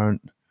you've learned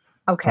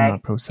from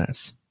that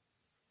process?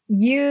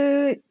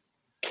 You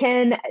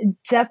can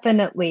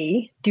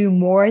definitely do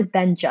more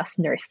than just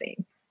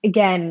nursing.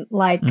 Again,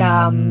 like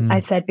I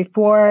said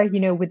before,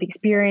 with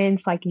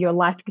experience, like your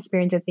life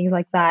experience and things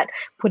like that,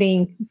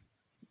 putting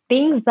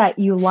things that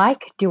you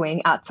like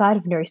doing outside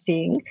of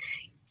nursing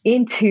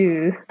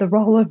into the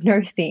role of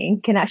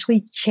nursing can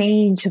actually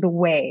change the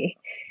way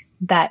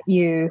that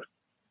you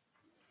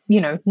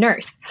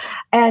nurse.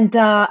 And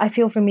I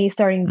feel for me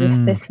starting this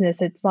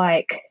business,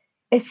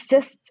 it's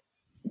just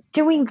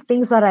doing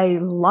things that I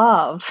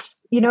love.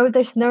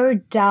 There's no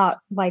doubt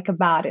like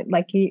about it.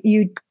 Like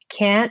you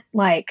can't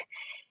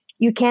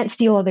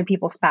steal other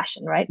people's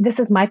passion, right? This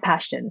is my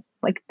passion.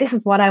 Like this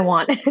is what I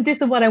want.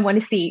 This is what I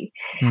want to see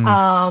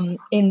in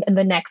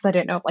the next, I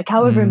don't know, like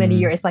however many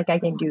years, like I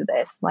can do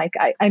this. Like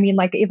I mean,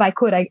 like if I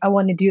could, I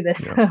want to do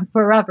this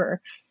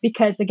forever,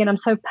 because again, I'm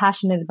so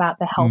passionate about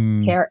the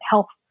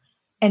health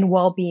and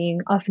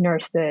well-being of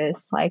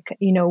nurses. Like,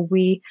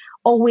 we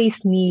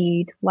always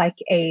need like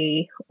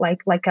a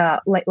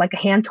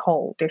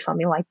handhold or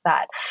something like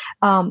that.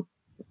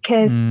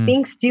 because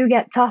things do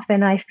get tough.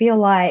 And I feel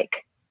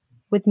like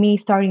with me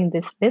starting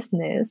this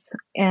business,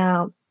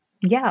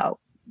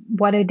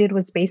 what I did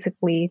was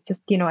basically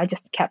just, I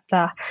just kept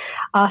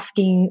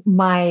asking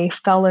my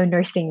fellow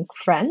nursing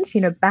friends,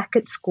 back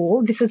at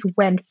school. This is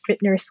when Fit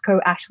Nurse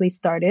Co. actually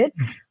started.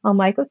 I'm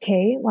like,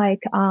 okay, like,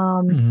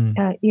 how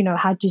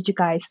did you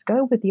guys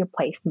go with your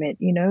placement?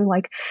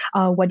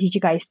 What did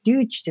you guys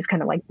do to just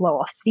kind of like blow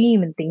off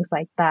steam and things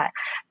like that?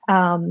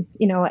 And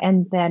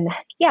then,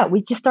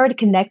 we just started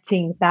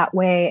connecting that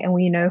way. And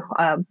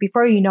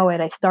before you know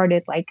it, I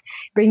started like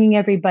bringing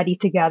everybody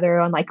together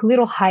on like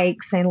little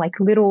hikes and like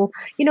little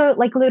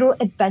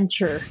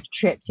adventure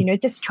trips,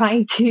 just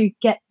trying to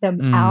get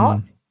them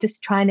out,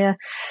 just trying to,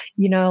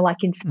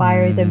 like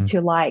inspire them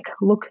to like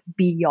look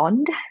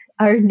beyond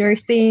our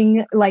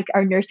nursing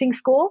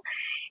school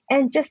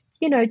and just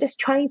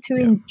trying to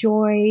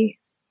enjoy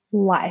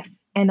life.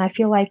 And I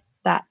feel like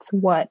that's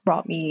what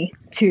brought me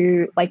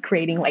to like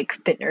creating like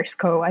Fit Nurse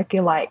Co. I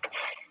feel like,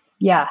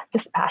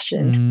 just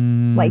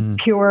passion, like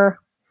pure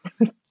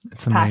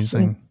it's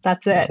amazing. Passion.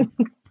 That's it.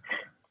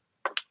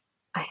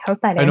 I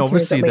hope that answers and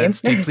obviously it, Liam.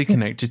 That's deeply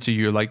connected to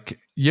you. Like,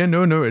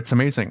 no, it's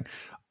amazing.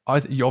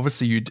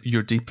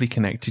 You're deeply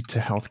connected to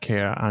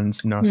healthcare and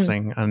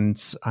nursing and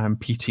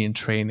PT and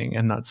training,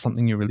 and that's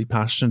something you're really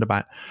passionate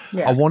about.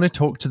 Yeah. I want to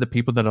talk to the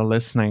people that are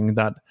listening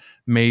that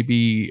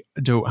maybe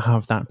don't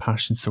have that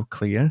passion so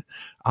clear,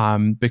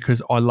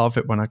 because I love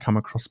it when I come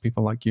across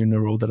people like you,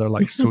 Nurul, that are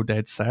like so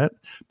dead set.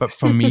 But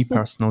for me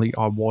personally,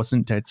 I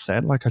wasn't dead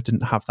set. Like I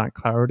didn't have that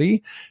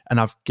clarity, and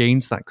I've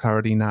gained that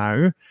clarity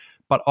now.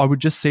 But I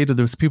would just say to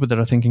those people that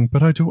are thinking,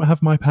 but I don't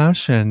have my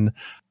passion,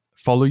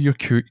 follow your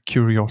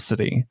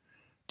curiosity.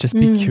 Just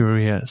be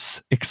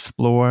curious,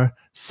 explore,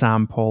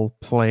 sample,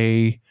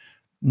 play.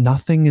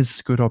 Nothing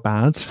is good or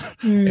bad.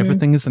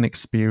 Everything is an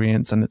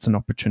experience, and it's an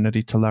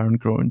opportunity to learn,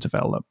 grow, and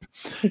develop.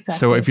 Exactly.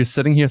 So if you're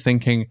sitting here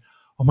thinking,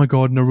 oh my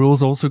God,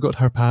 Nurul's also got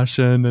her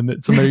passion and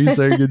it's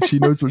amazing and she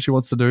knows what she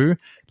wants to do,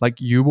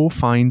 like you will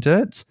find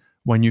it.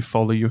 When you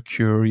follow your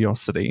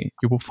curiosity,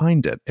 you will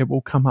find it. It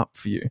will come up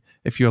for you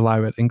if you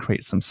allow it and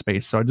create some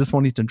space. So I just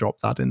wanted to drop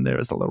that in there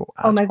as a little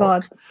ad Oh my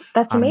God.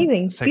 That's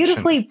amazing. Section.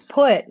 Beautifully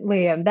put,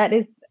 Liam. That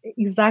is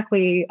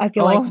exactly, I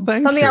feel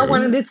like something I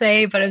wanted to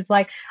say, but it's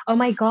like, oh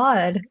my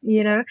God,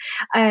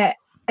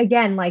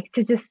 again, like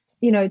to just,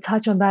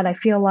 touch on that. I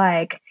feel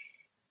like,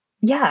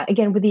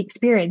 again, with the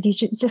experience, you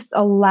should just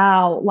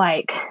allow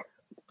like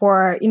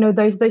for,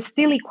 those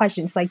silly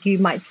questions, like you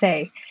might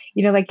say,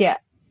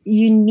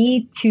 you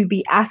need to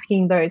be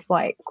asking those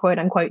like quote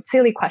unquote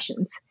silly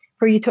questions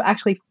for you to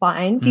actually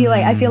find.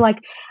 I feel like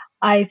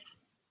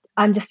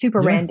I'm just super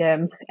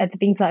random at the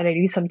things that I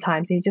do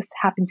sometimes. You just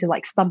happen to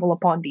like stumble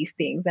upon these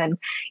things, and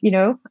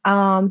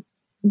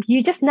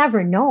you just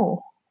never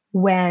know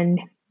when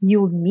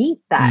you'll need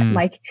that.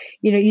 Like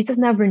you just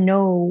never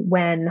know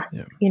when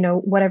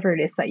whatever it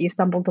is that you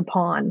stumbled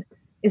upon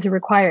is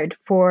required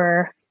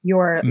for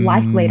your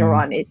life later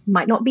on. It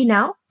might not be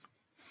now,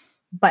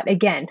 but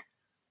again,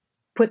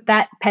 put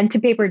that pen to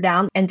paper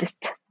down and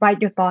just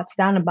write your thoughts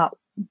down about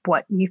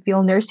what you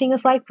feel nursing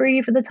is like for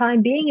you for the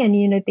time being.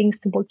 And, things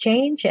will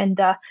change, and,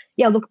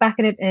 look back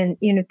at it and,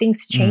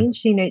 things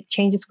change, it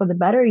changes for the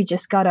better. You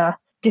just gotta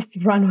just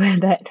run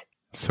with it.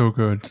 So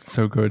good.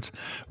 So good.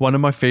 One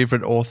of my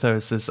favorite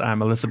authors is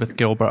Elizabeth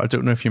Gilbert. I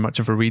don't know if you're much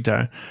of a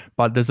reader,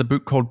 but there's a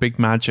book called Big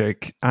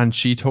Magic, and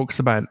she talks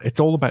about, it's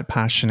all about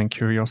passion and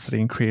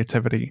curiosity and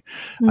creativity.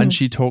 And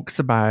she talks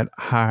about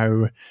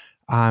how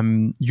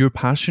your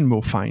passion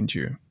will find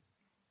you.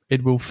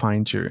 It will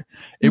find you.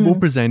 It will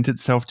present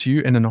itself to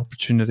you in an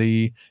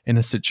opportunity, in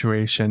a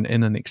situation,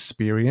 in an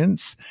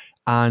experience.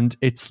 And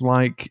it's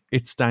like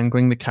it's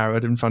dangling the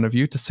carrot in front of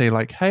you to say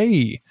like,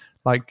 hey,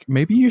 like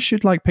maybe you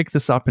should like pick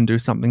this up and do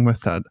something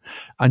with it.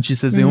 And she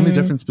says the only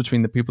difference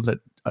between the people that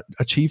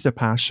achieve their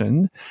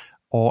passion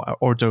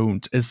or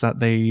don't is that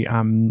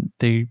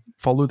they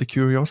follow the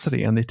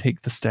curiosity and they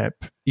take the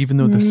step, even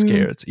though they're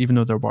scared, even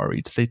though they're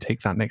worried, they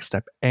take that next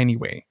step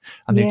anyway,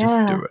 and they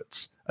just do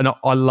it. And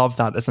I love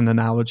that as an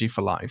analogy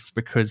for life,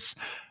 because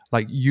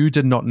like you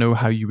did not know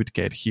how you would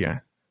get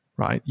here,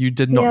 right? You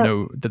did not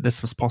know that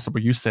this was possible.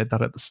 You said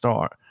that at the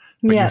start,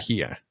 but you're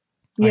here.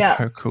 Like,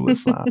 how cool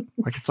is that?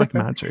 Like, it's like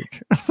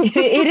magic.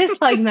 It is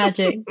like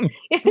magic.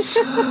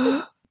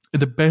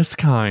 The best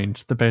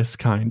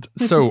kind.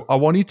 So I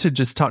want you to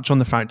just touch on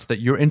the fact that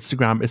your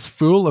Instagram is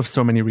full of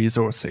so many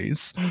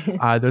resources.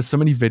 There's so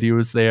many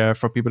videos there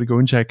for people to go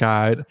and check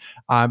out.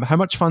 How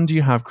much fun do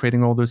you have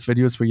creating all those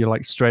videos where you're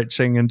like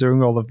stretching and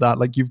doing all of that?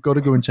 Like, you've got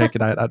to go and check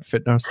it out at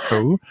Fit Nurse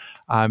Co.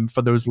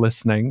 For those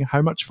listening,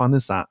 how much fun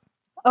is that?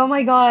 Oh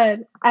my God.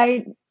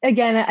 I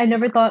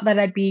never thought that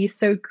I'd be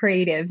so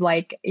creative.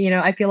 Like,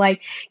 I feel like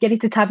getting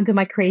to tap into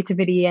my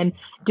creativity and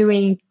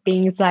doing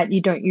things that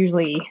you don't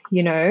usually,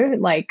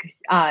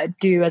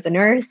 do as a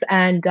nurse,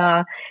 and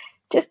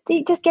just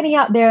getting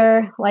out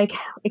there, like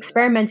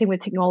experimenting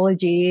with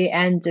technology,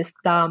 and just,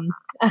 I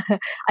don't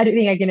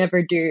think I can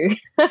ever do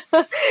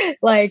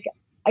like,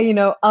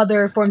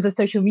 other forms of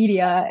social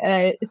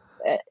media.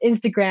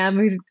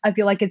 Instagram, I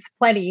feel like it's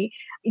plenty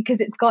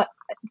because it's got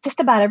just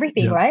about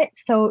everything, right?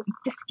 So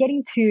just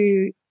getting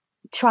to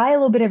try a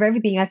little bit of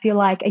everything, I feel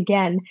like,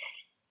 again,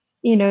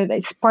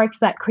 that sparks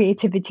that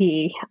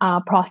creativity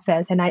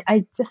process. And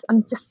I'm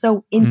just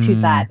so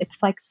into that.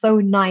 It's like so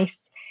nice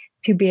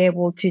to be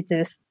able to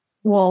just,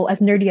 well, as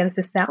nerdy as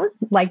it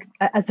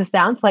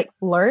sounds, like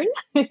learn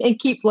and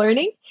keep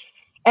learning.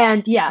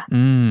 And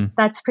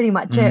that's pretty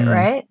much it,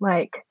 right?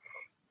 Like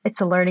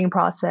it's a learning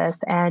process.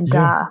 And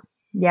I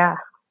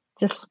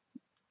just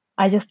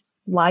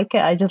like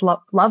it. I just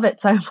love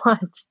it so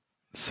much.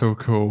 So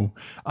cool.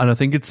 And I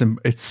think it's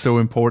so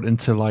important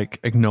to like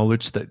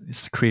acknowledge that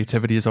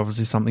creativity is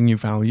obviously something you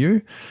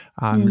value.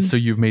 So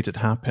you've made it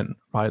happen,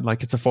 right?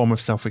 Like it's a form of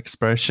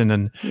self-expression.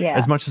 And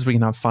as much as we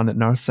can have fun in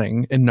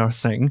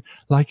nursing,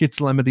 like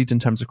it's limited in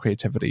terms of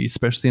creativity,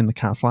 especially in the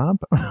cath lab.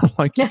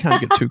 Like you can't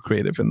get too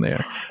creative in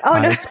there. No.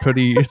 It's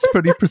pretty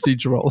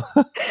procedural.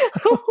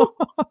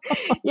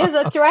 Yes,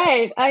 that's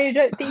right. I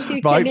don't think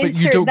you can right, but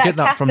you don't get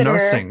that from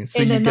nursing.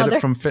 So you get it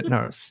from fit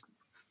nurse.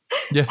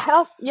 Yeah.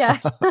 Health, yeah.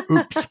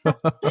 Oops.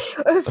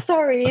 Oops,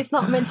 sorry. It's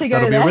not meant to go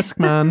That'll there. be a risk,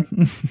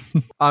 man.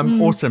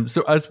 Awesome.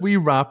 So as we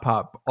wrap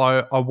up,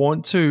 I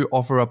want to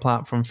offer a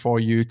platform for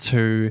you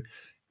to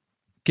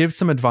give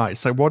some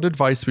advice. Like what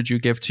advice would you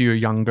give to your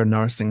younger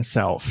nursing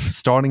self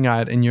starting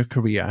out in your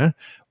career?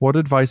 What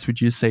advice would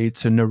you say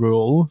to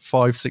Nurul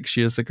 5-6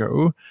 years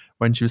ago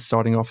when she was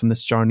starting off in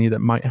this journey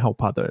that might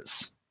help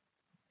others?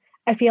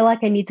 I feel like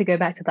I need to go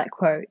back to that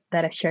quote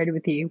that I shared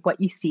with you.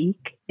 What you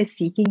seek is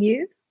seeking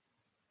you,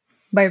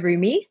 by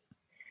Rumi.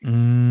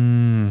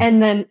 And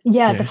then,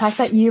 the fact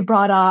that you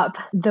brought up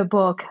the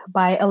book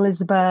by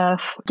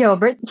Elizabeth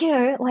Gilbert,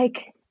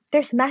 like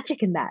there's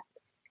magic in that.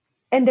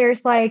 And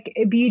there's like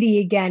beauty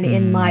again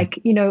in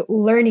like,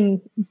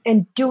 learning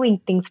and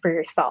doing things for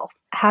yourself,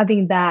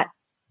 having that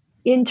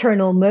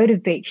internal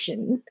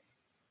motivation,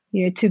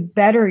 to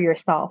better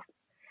yourself.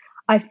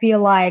 I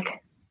feel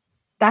like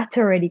that's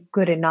already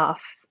good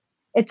enough.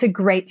 It's a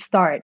great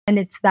start. And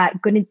it's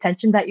that good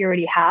intention that you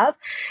already have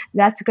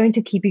that's going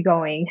to keep you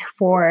going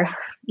for,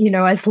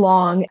 as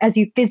long as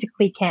you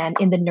physically can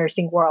in the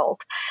nursing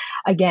world.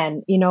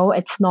 Again,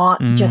 it's not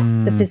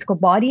just the physical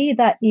body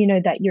that,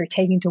 that you're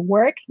taking to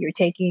work. You're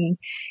taking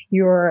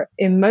your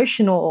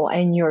emotional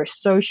and your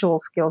social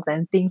skills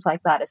and things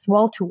like that as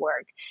well to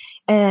work.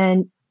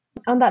 And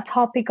on that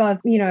topic of,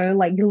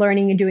 like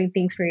learning and doing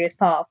things for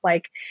yourself,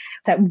 like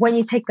that when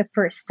you take the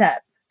first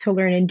step to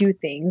learn and do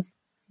things,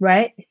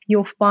 right,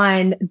 you'll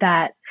find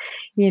that,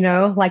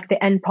 like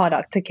the end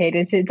product, okay,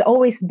 it's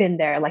always been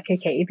there. Like,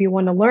 okay, if you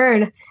want to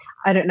learn,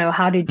 I don't know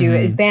how to do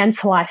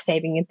advanced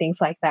life-saving and things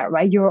like that,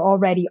 right? You're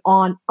already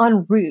en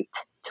route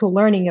to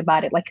learning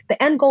about it. Like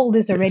the end goal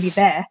is already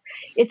there.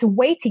 It's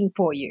waiting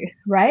for you,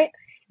 right?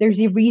 There's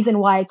a reason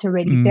why it's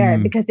already there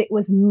because it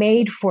was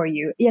made for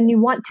you. And you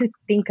want to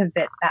think of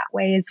it that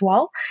way as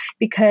well.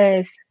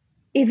 Because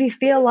if you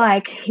feel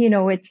like,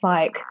 it's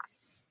like,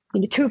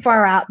 too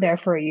far out there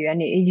for you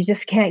and you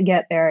just can't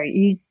get there,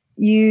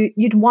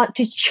 you'd want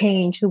to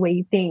change the way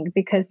you think,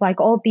 because like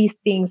all these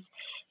things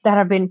that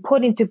have been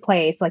put into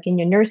place, like in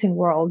your nursing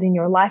world, in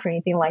your life or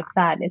anything like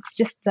that, it's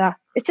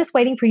just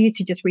waiting for you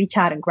to just reach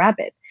out and grab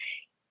it.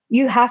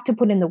 You have to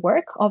put in the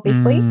work,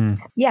 obviously.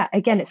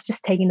 Again, it's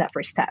just taking that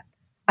first step.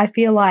 I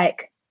feel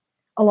like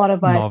a lot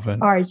of us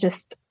are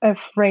just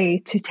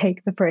afraid to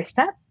take the first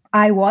step.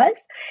 I was,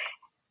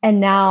 and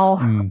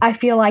now I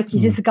feel like you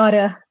just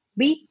gotta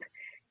leap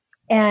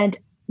and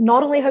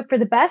not only hope for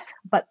the best,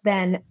 but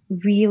then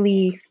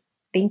really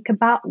think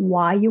about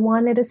why you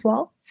want it as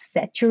well.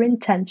 Set your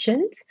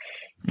intentions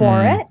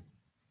for it,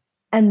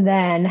 and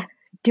then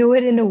do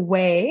it in a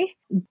way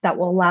that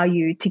will allow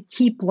you to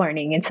keep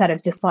learning instead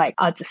of just like,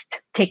 I'll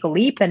just take a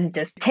leap and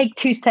just take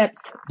 2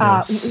 steps.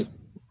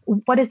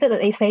 What is it that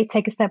they say?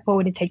 Take a step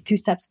forward and take 2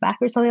 steps back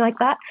or something like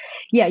that.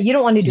 Yeah, you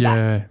don't want to do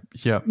that.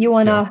 You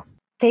want to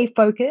stay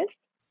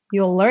focused.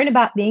 You'll learn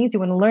about things. You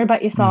want to learn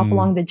about yourself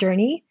along the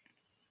journey.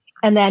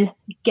 And then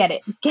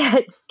get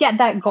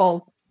that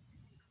goal.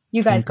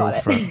 You guys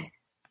got it.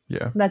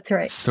 Yeah. That's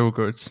right. So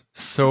good.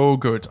 So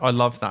good. I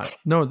love that.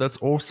 No,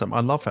 that's awesome.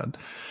 I love it.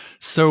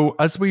 So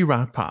as we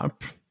wrap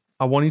up,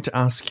 I wanted to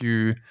ask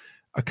you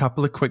a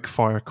couple of quick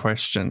fire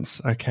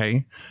questions.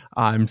 Okay.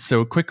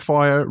 So quick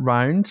fire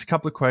round, a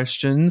couple of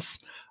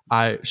questions.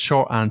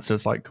 Short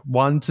answers, like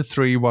 1 to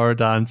 3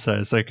 word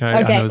answers. Okay.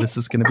 I know this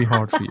is going to be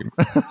hard for you.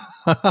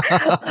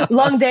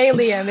 Long day,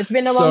 Liam. It's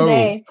been a long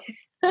day.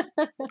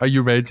 Are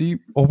you ready?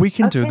 Or we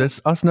can do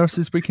this. Us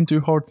nurses, we can do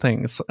hard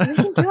things. We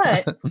can do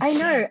it. I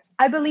know.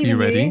 I believe in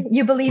ready? you.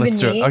 You believe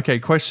Let's in me. Okay,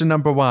 question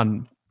number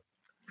 1.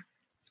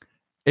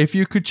 If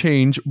you could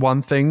change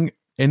one thing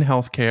in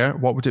healthcare,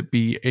 what would it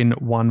be in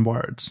 1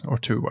 word or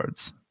 2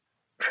 words?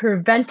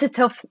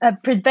 Preventative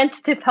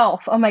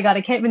health. Oh my God,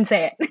 I can't even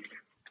say it.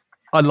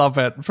 I love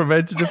it.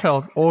 Preventative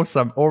health.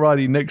 Awesome.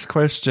 Alrighty, next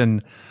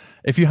question.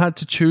 If you had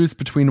to choose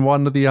between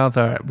one or the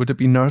other, would it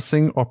be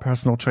nursing or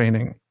personal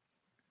training?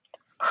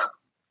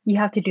 You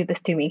have to do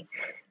this to me.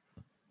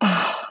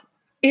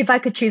 If I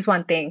could choose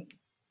one thing,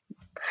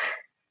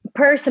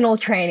 Personal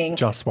training.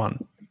 Just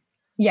one.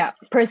 Yeah,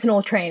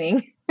 personal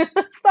training.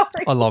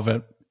 Sorry. I love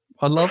it.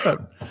 I love it.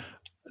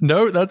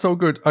 No, that's all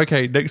good.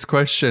 Okay, next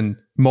question.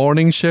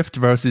 Morning shift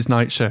versus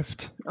night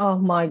shift. Oh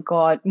my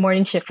God.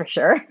 Morning shift for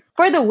sure.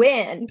 For the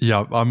win.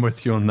 Yeah, I'm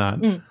with you on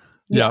that.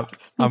 Yeah,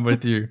 I'm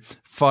with you.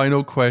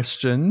 Final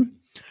question.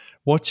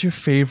 What's your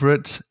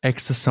favorite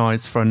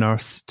exercise for a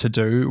nurse to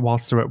do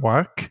whilst they're at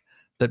work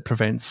that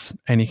prevents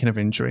any kind of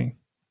injury?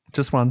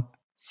 Just one.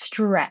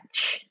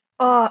 Stretch.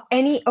 Like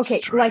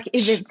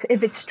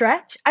if it's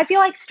stretch, I feel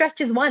like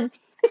stretch is one.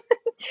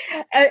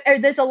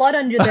 There's a lot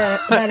under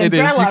that umbrella, it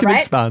is. You can right?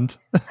 expand.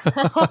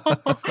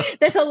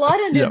 There's a lot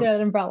under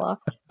that umbrella.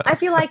 I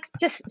feel like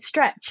just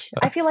stretch.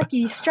 I feel like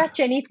you stretch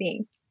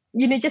anything.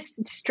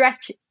 Just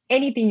stretch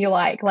anything you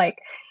like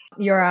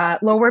your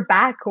lower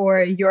back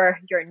or your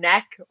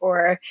neck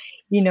or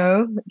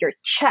your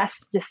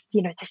chest.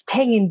 Just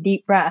taking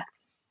deep breath.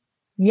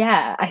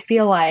 Yeah, I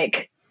feel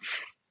like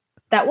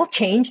that will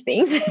change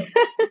things.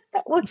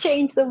 That will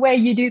change the way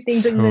you do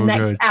things in the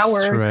next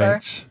hour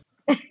stretch.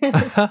 Or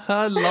so.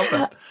 I love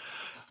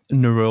it.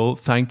 Nurul,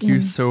 thank you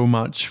so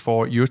much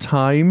for your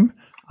time,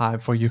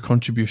 for your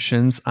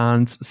contributions,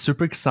 and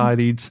super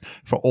excited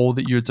for all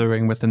that you're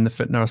doing within the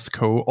Fit Nurse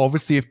Co.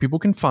 Obviously, if people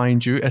can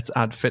find you, it's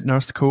at Fit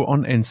Nurse Co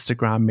on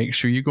Instagram. Make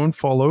sure you go and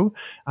follow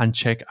and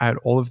check out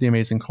all of the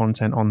amazing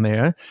content on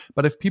there.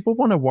 But if people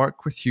want to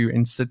work with you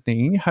in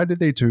Sydney, how do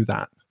they do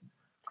that?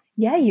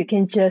 Yeah, you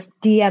can just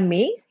DM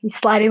me,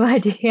 slide in my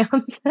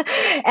DMs.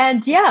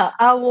 And yeah,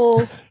 I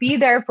will be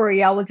there for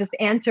you. I will just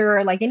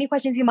answer like any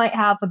questions you might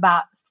have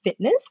about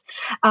fitness.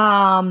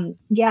 And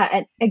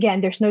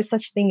again, there's no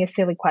such thing as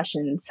silly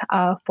questions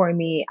for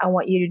me. I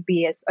want you to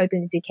be as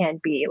open as you can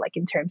be, like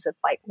in terms of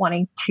like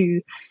wanting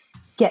to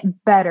get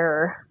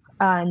better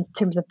in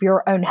terms of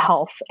your own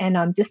health. And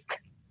I'm just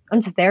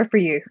there for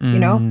you.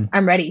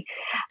 I'm ready.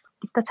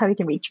 That's how you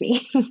can reach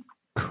me.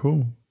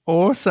 Cool.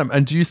 Awesome.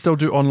 And do you still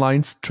do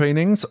online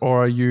trainings,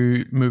 or are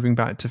you moving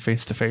back to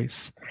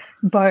face-to-face?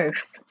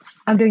 Both.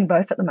 I'm doing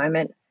both at the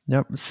moment.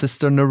 Yep.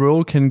 Sister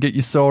Nurul can get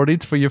you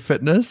sorted for your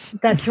fitness.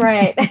 That's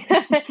right.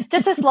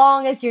 Just as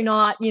long as you're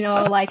not, you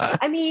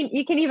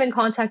can even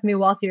contact me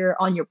whilst you're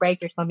on your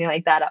break or something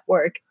like that at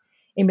work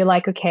and be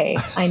like, okay,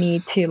 I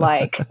need to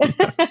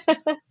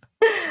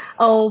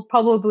I'll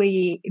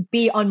probably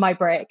be on my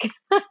break.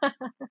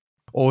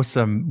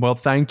 Awesome. Well,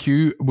 thank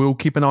you. We'll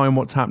keep an eye on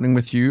what's happening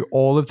with you.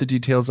 All of the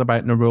details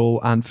about Nurul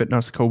and Fit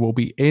Nurse Co will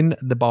be in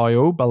the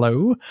bio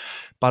below.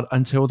 But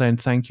until then,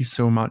 thank you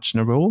so much,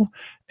 Nurul.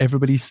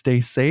 Everybody stay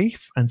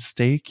safe and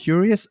stay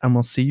curious, and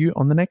we'll see you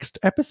on the next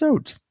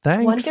episode.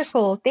 Thanks.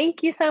 Wonderful.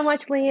 Thank you so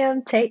much,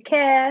 Liam. Take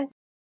care.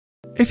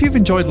 If you've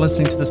enjoyed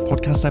listening to this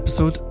podcast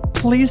episode,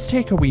 please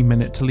take a wee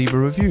minute to leave a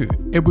review.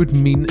 It would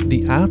mean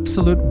the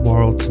absolute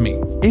world to me.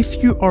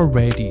 If you are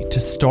ready to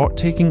start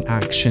taking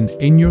action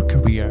in your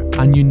career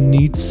and you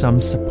need some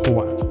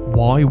support,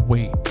 why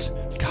wait?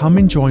 Come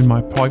and join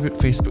my private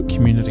Facebook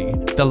community.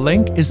 The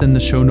link is in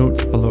the show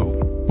notes below.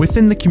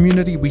 Within the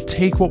community, we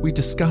take what we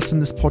discuss in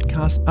this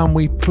podcast and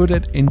we put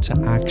it into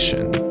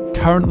action.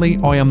 Currently,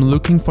 I am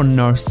looking for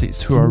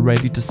nurses who are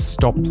ready to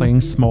stop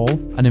playing small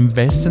and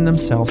invest in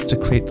themselves to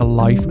create the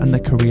life and the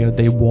career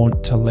they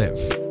want to live.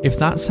 If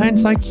that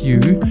sounds like you,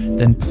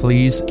 then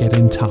please get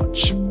in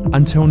touch.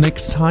 Until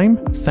next time,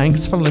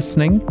 thanks for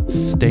listening,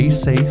 stay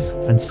safe,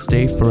 and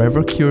stay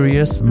forever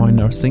curious, my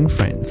nursing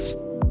friends.